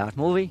 and I saw it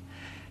moving,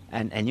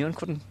 and anyone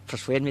couldn't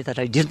persuade me that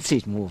I didn't see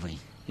it moving,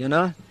 you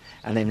know?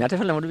 And I'm not a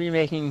fellow to be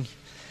making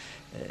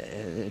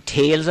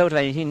tales out of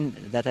anything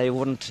that I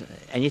wouldn't,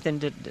 anything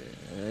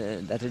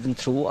that isn't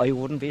true, I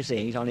wouldn't be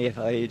saying it, only if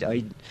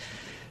I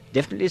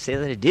definitely say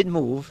that it did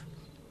move,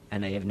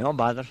 and I have no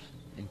bother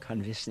in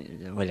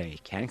convincing, well, I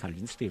can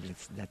convince people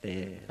that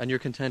they... And you're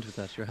content with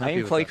that? You're happy I'm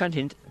with quite that?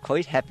 content,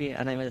 quite happy,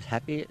 and I'm as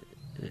happy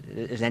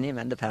as any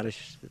man in the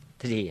parish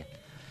today.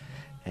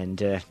 And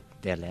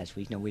there last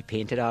week, we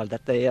painted all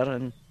that there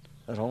and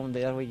around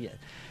there,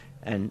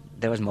 and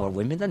there was more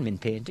women than men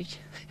painting,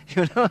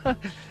 you know.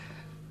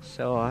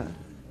 So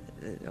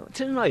it's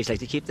nice, like,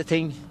 to keep the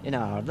thing in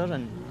order,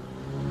 and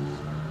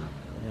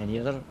any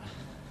other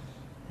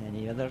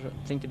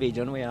thing to be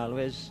done, we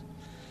always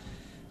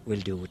will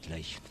do it,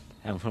 like.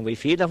 And when we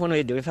feel that when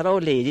we do it for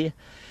Our Lady,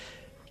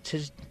 it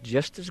is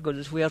just as good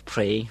as we are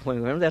praying.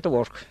 When we're there to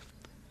work,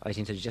 I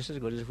think it's just as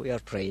good as we are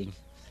praying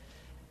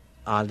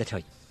all the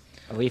time.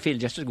 And we feel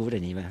just as good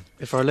anyway.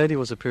 If Our Lady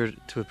was to appear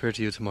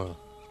to you tomorrow,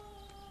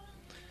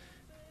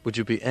 would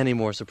you be any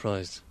more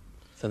surprised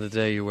than the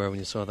day you were when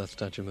you saw that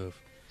statue move?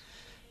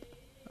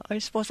 I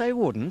suppose I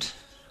wouldn't,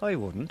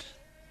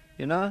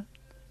 you know.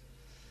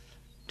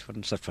 It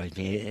wouldn't surprise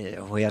me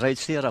where I'd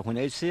see her or when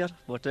I'd see her,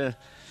 but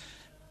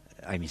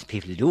I mean,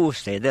 people do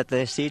say that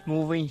they see it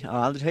moving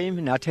all the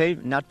time,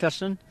 not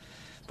person,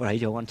 but I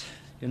don't,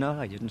 you know,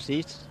 I didn't see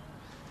it.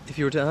 If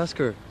you were to ask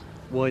her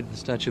why the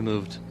statue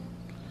moved,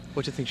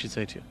 what do you think she'd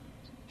say to you?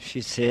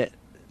 She'd say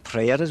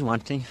prayer is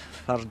one thing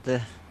for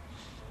the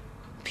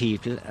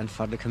people and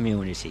for the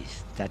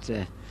communities,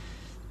 that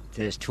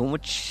there's too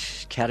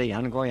much carry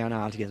on going on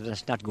altogether,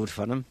 that's not good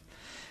for them,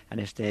 and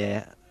if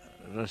they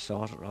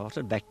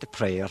resorted back to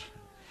prayer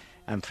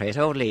and pray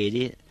to Our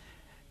Lady,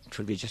 it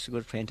will be just a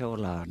good praying to our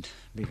Lord,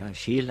 because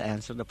she'll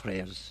answer the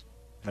prayers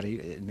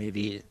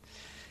maybe,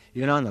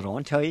 you know, in their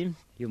own time.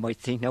 You might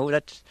think now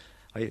that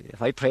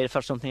if I prayed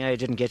for something I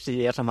didn't get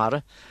today or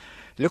tomorrow,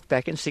 look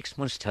back in 6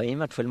 months'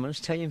 time or 12 months'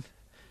 time,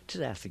 it's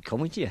after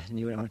coming to you,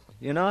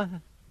 you know,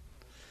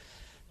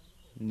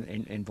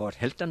 in both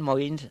health and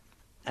mind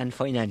and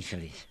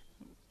financially.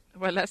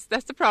 Well, that's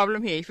the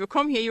problem here. If you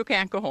come here, you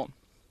can't go home.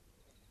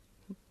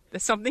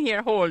 There's something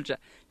here holds you.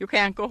 You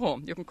can't go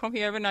home. You can come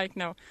here every night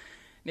now,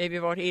 maybe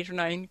about 8 or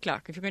 9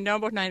 o'clock. If you come down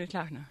about 9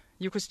 o'clock now,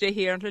 you could stay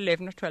here until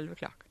 11 or 12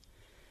 o'clock.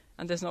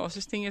 And there's no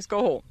such thing as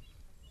go home.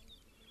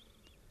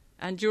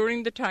 And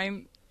during the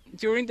time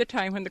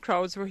when the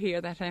crowds were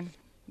here that time,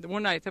 the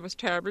one night there was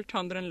terrible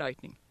thunder and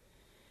lightning.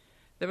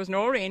 There was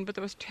no rain, but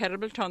there was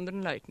terrible thunder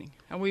and lightning.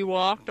 And we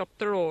walked up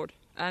the road,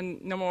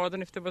 and no more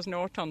than if there was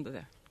no thunder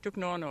there. Took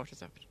no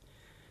notice of it.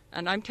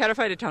 And I'm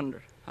terrified of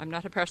thunder. I'm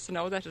not a person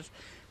now that would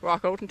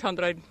walk out in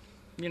thunder,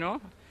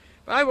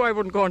 I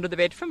wouldn't go under the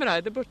bed from it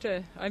either, but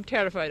I'm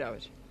terrified of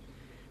it.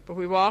 But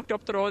we walked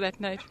up the road that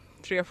night,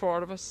 3 or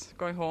 4 of us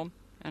going home,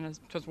 and it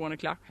was 1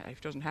 o'clock, if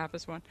it doesn't half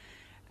past 1,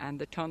 and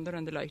the thunder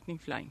and the lightning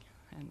flying,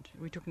 and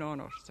we took no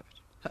notice of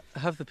it.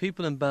 Have the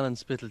people in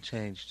Ballinspittle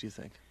changed, do you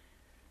think?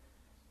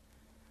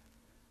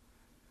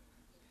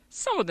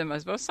 Some of them, I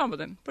suppose,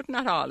 but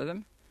not all of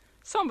them.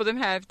 Some of them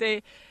have.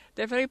 They're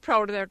very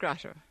proud of their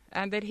grotto,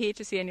 and they'd hate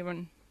to see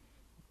anyone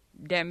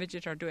damage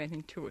it or do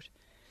anything to it,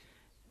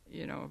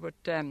 you know. But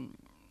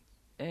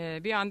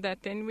beyond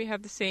that, then we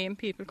have the same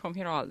people come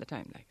here all the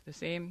time, like the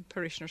same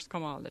parishioners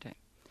come all the time,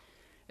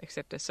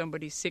 except that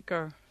somebody's sick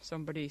or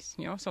somebody's,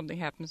 you know, something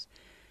happens,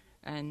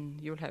 and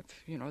you'll have,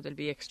 you know, there'll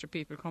be extra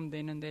people come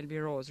in, and there'll be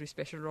rosaries,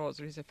 special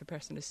rosaries if a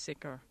person is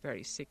sick or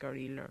very sick or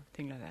ill or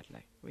thing like that.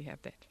 Like we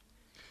have that.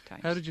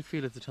 Times. How did you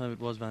feel at the time it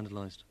was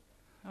vandalised?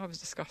 I was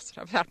disgusted.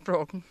 I was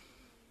heartbroken.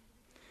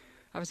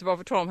 I was above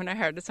a trauma when I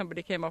heard that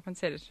somebody came up and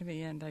said it to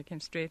me, and I came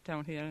straight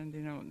down here, and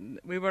you know,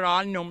 we were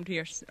all numbed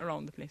here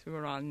around the place. We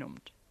were all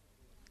numbed.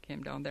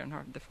 Came down there,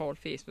 and the whole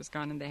face was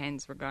gone, and the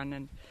hands were gone,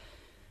 and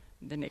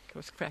the neck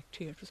was cracked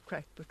here. It was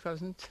cracked, but it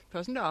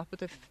wasn't off.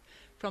 But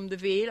from the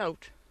veil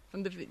out,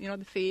 from the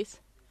the face,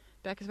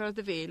 back as far as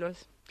the veil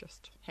was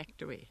just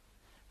hacked away,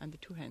 and the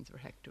two hands were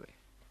hacked away.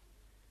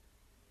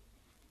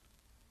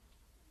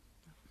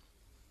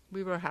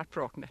 We were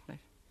heartbroken that night.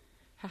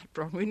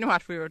 Heartbroken. We knew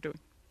what we were doing.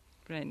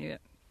 But anyway,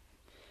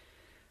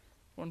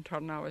 one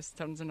turn always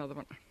turns another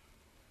one.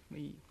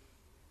 We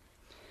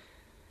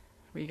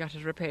got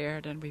it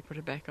repaired and we put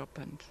it back up,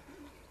 and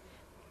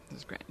it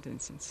was grand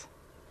instance.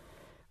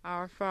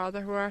 Our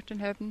Father who art in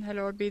heaven,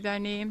 hallowed be thy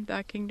name.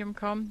 Thy kingdom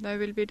come, thy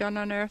will be done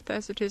on earth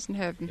as it is in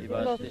heaven.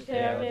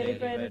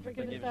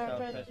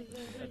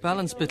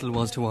 Ballinspittle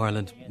was to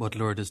Ireland what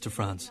Lourdes is to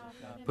France,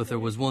 but there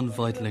was one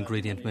vital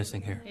ingredient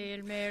missing here.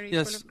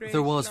 Yes,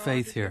 there was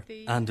faith here,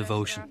 and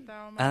devotion,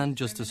 and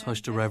just as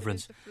hushed a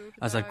reverence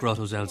as at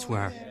grottos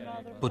elsewhere,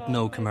 but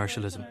no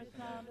commercialism.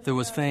 There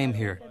was fame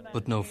here,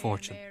 but no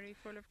fortune.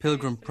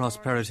 Pilgrim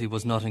prosperity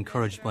was not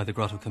encouraged by the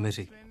Grotto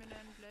Committee.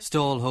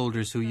 Stall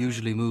holders who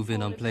usually move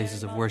in on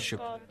places of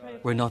worship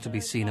were not to be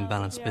seen in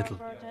Ballinspittle.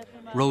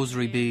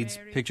 Rosary beads,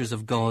 pictures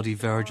of gaudy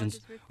virgins,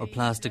 or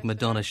plastic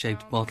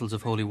Madonna-shaped bottles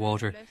of holy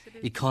water,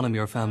 economy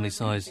or family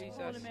size,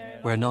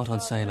 were not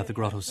on sale at the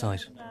grotto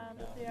site.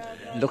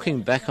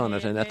 Looking back on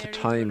it, and at the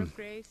time,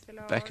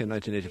 back in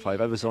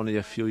 1985, I was only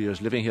a few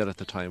years living here at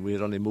the time. We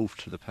had only moved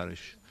to the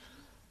parish.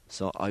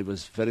 So I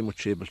was very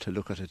much able to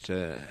look at it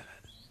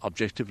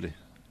objectively.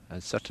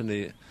 And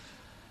certainly,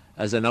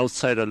 as an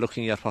outsider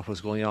looking at what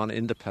was going on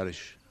in the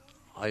parish,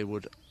 I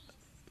would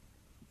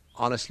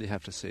honestly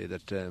have to say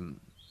that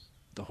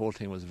the whole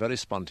thing was very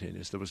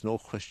spontaneous. There was no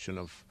question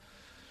of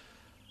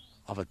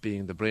it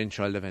being the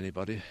brainchild of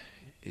anybody.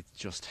 It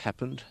just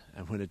happened,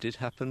 and when it did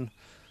happen,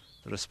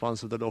 the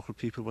response of the local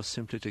people was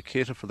simply to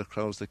cater for the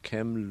crowds that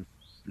came,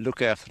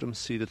 look after them,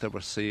 see that they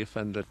were safe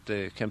and that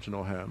they came to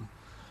no harm.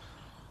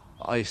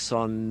 I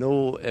saw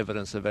no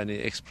evidence of any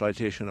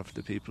exploitation of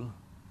the people.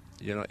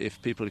 You know,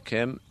 if people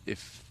came,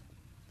 if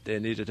they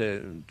needed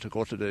to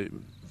go to the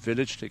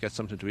village to get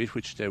something to eat,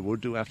 which they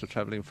would do after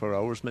travelling for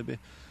hours maybe,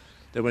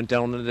 they went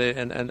down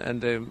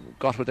and they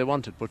got what they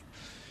wanted. But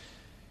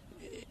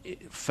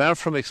far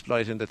from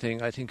exploiting the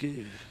thing, I think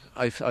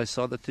I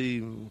saw that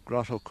the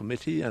Grotto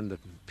Committee and the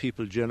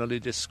people generally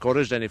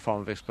discouraged any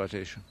form of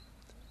exploitation.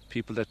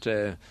 People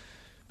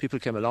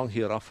came along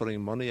here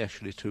offering money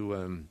actually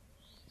to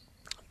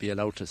be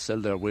allowed to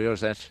sell their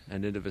wares at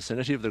and in the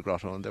vicinity of the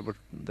grotto, and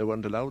they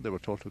weren't allowed. They were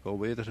told to go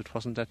away. That it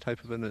wasn't that type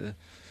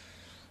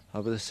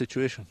of a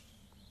situation.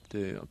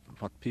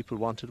 What people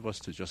wanted was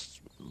to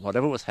just,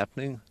 whatever was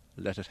happening,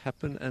 let it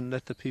happen, and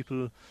let the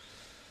people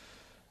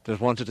that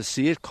wanted to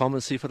see it come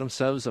and see for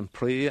themselves and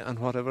pray and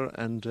whatever,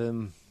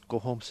 and go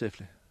home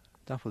safely.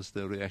 That was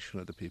the reaction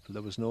of the people.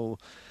 There was no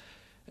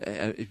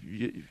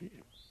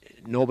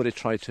nobody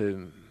tried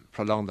to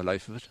prolong the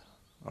life of it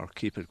or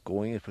keep it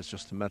going. It was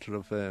just a matter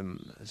of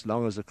as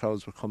long as the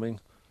crowds were coming,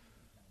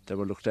 they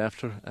were looked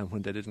after, and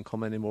when they didn't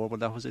come anymore, well,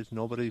 that was it.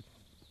 Nobody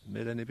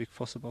made any big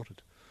fuss about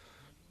it.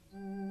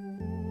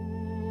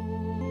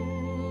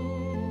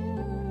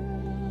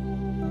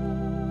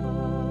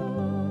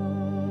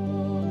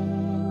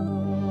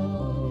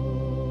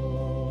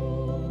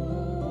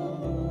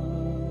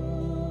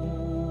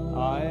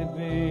 I've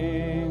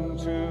been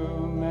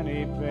to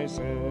many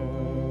places.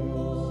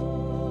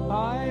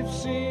 I've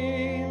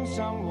seen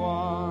some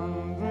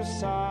wondrous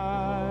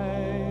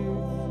sights.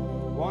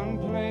 One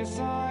place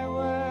I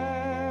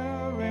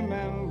will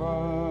remember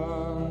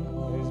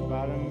is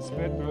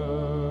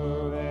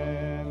Ballinspittle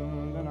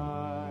in the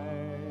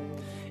night.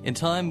 In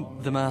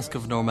time, the mask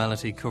of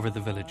normality covered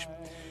the village.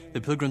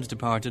 The pilgrims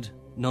departed,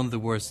 none the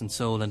worse in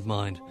soul and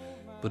mind,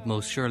 but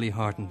most surely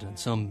heartened and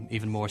some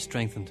even more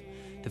strengthened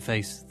to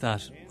face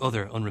that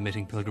other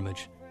unremitting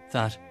pilgrimage,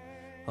 that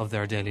of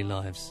their daily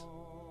lives.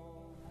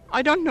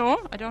 I don't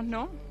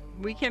know.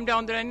 We came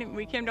down there and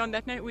we came down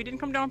that night. We didn't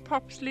come down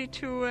purposely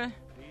to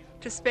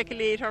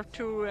speculate or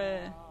to,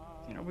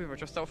 we were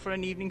just out for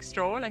an evening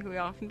stroll like we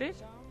often did.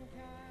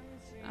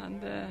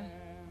 And,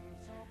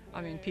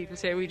 people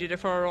say we did it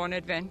for our own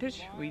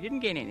advantage. We didn't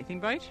gain anything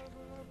by it.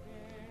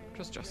 It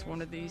was just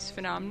one of these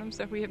phenomenons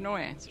that we have no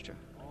answer to.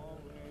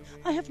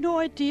 I have no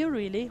idea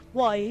really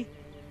why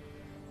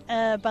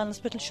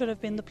Ballinspittle should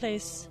have been the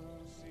place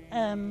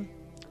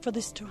for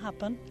this to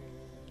happen.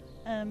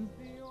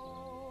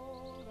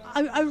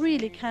 I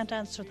really can't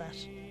answer that.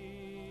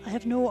 I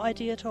have no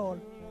idea at all.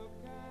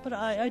 But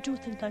I do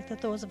think like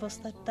that those of us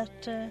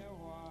that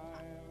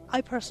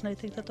I personally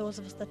think that those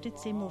of us that did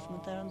see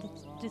movement there and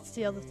that did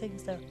see other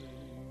things there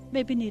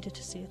maybe needed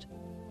to see it.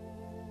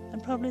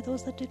 And probably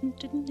those that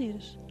didn't need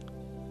it.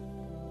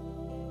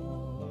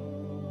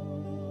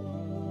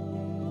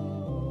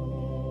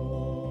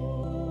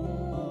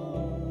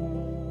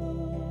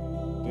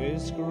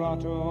 This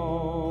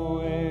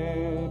grotto,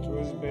 it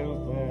was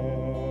built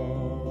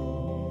there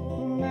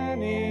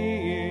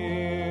many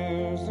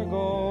years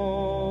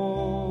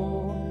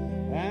ago,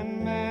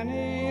 and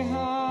many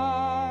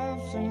have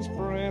since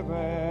prayed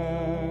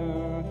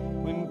there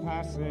when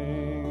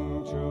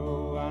passing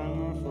to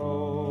and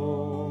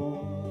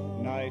fro.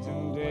 Night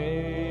and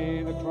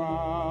day the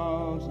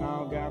crowds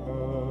now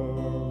gather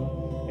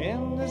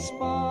in the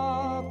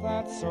spot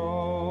that's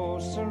so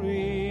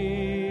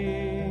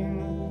serene,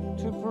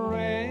 to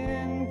pray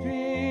in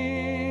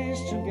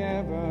peace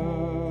together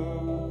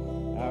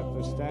at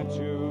the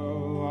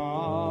statue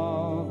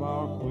of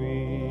our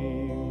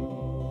Queen.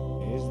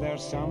 Is there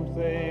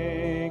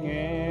something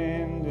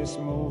in this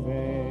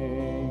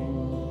moving,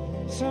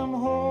 some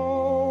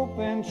hope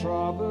in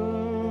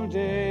troubled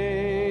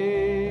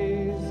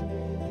days,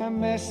 a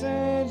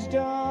message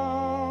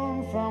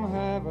down from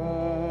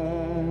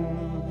heaven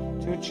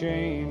to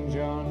change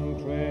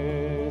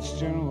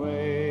unchristian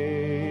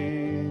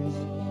ways?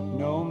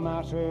 No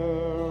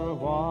matter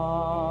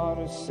what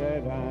is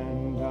said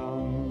and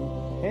done,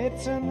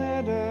 it's an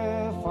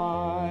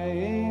edifying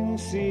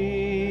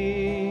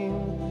scene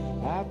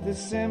at the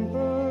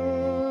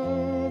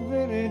simple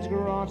village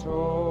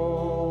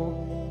grotto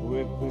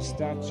with the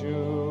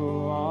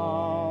statue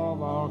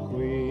of our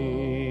Queen.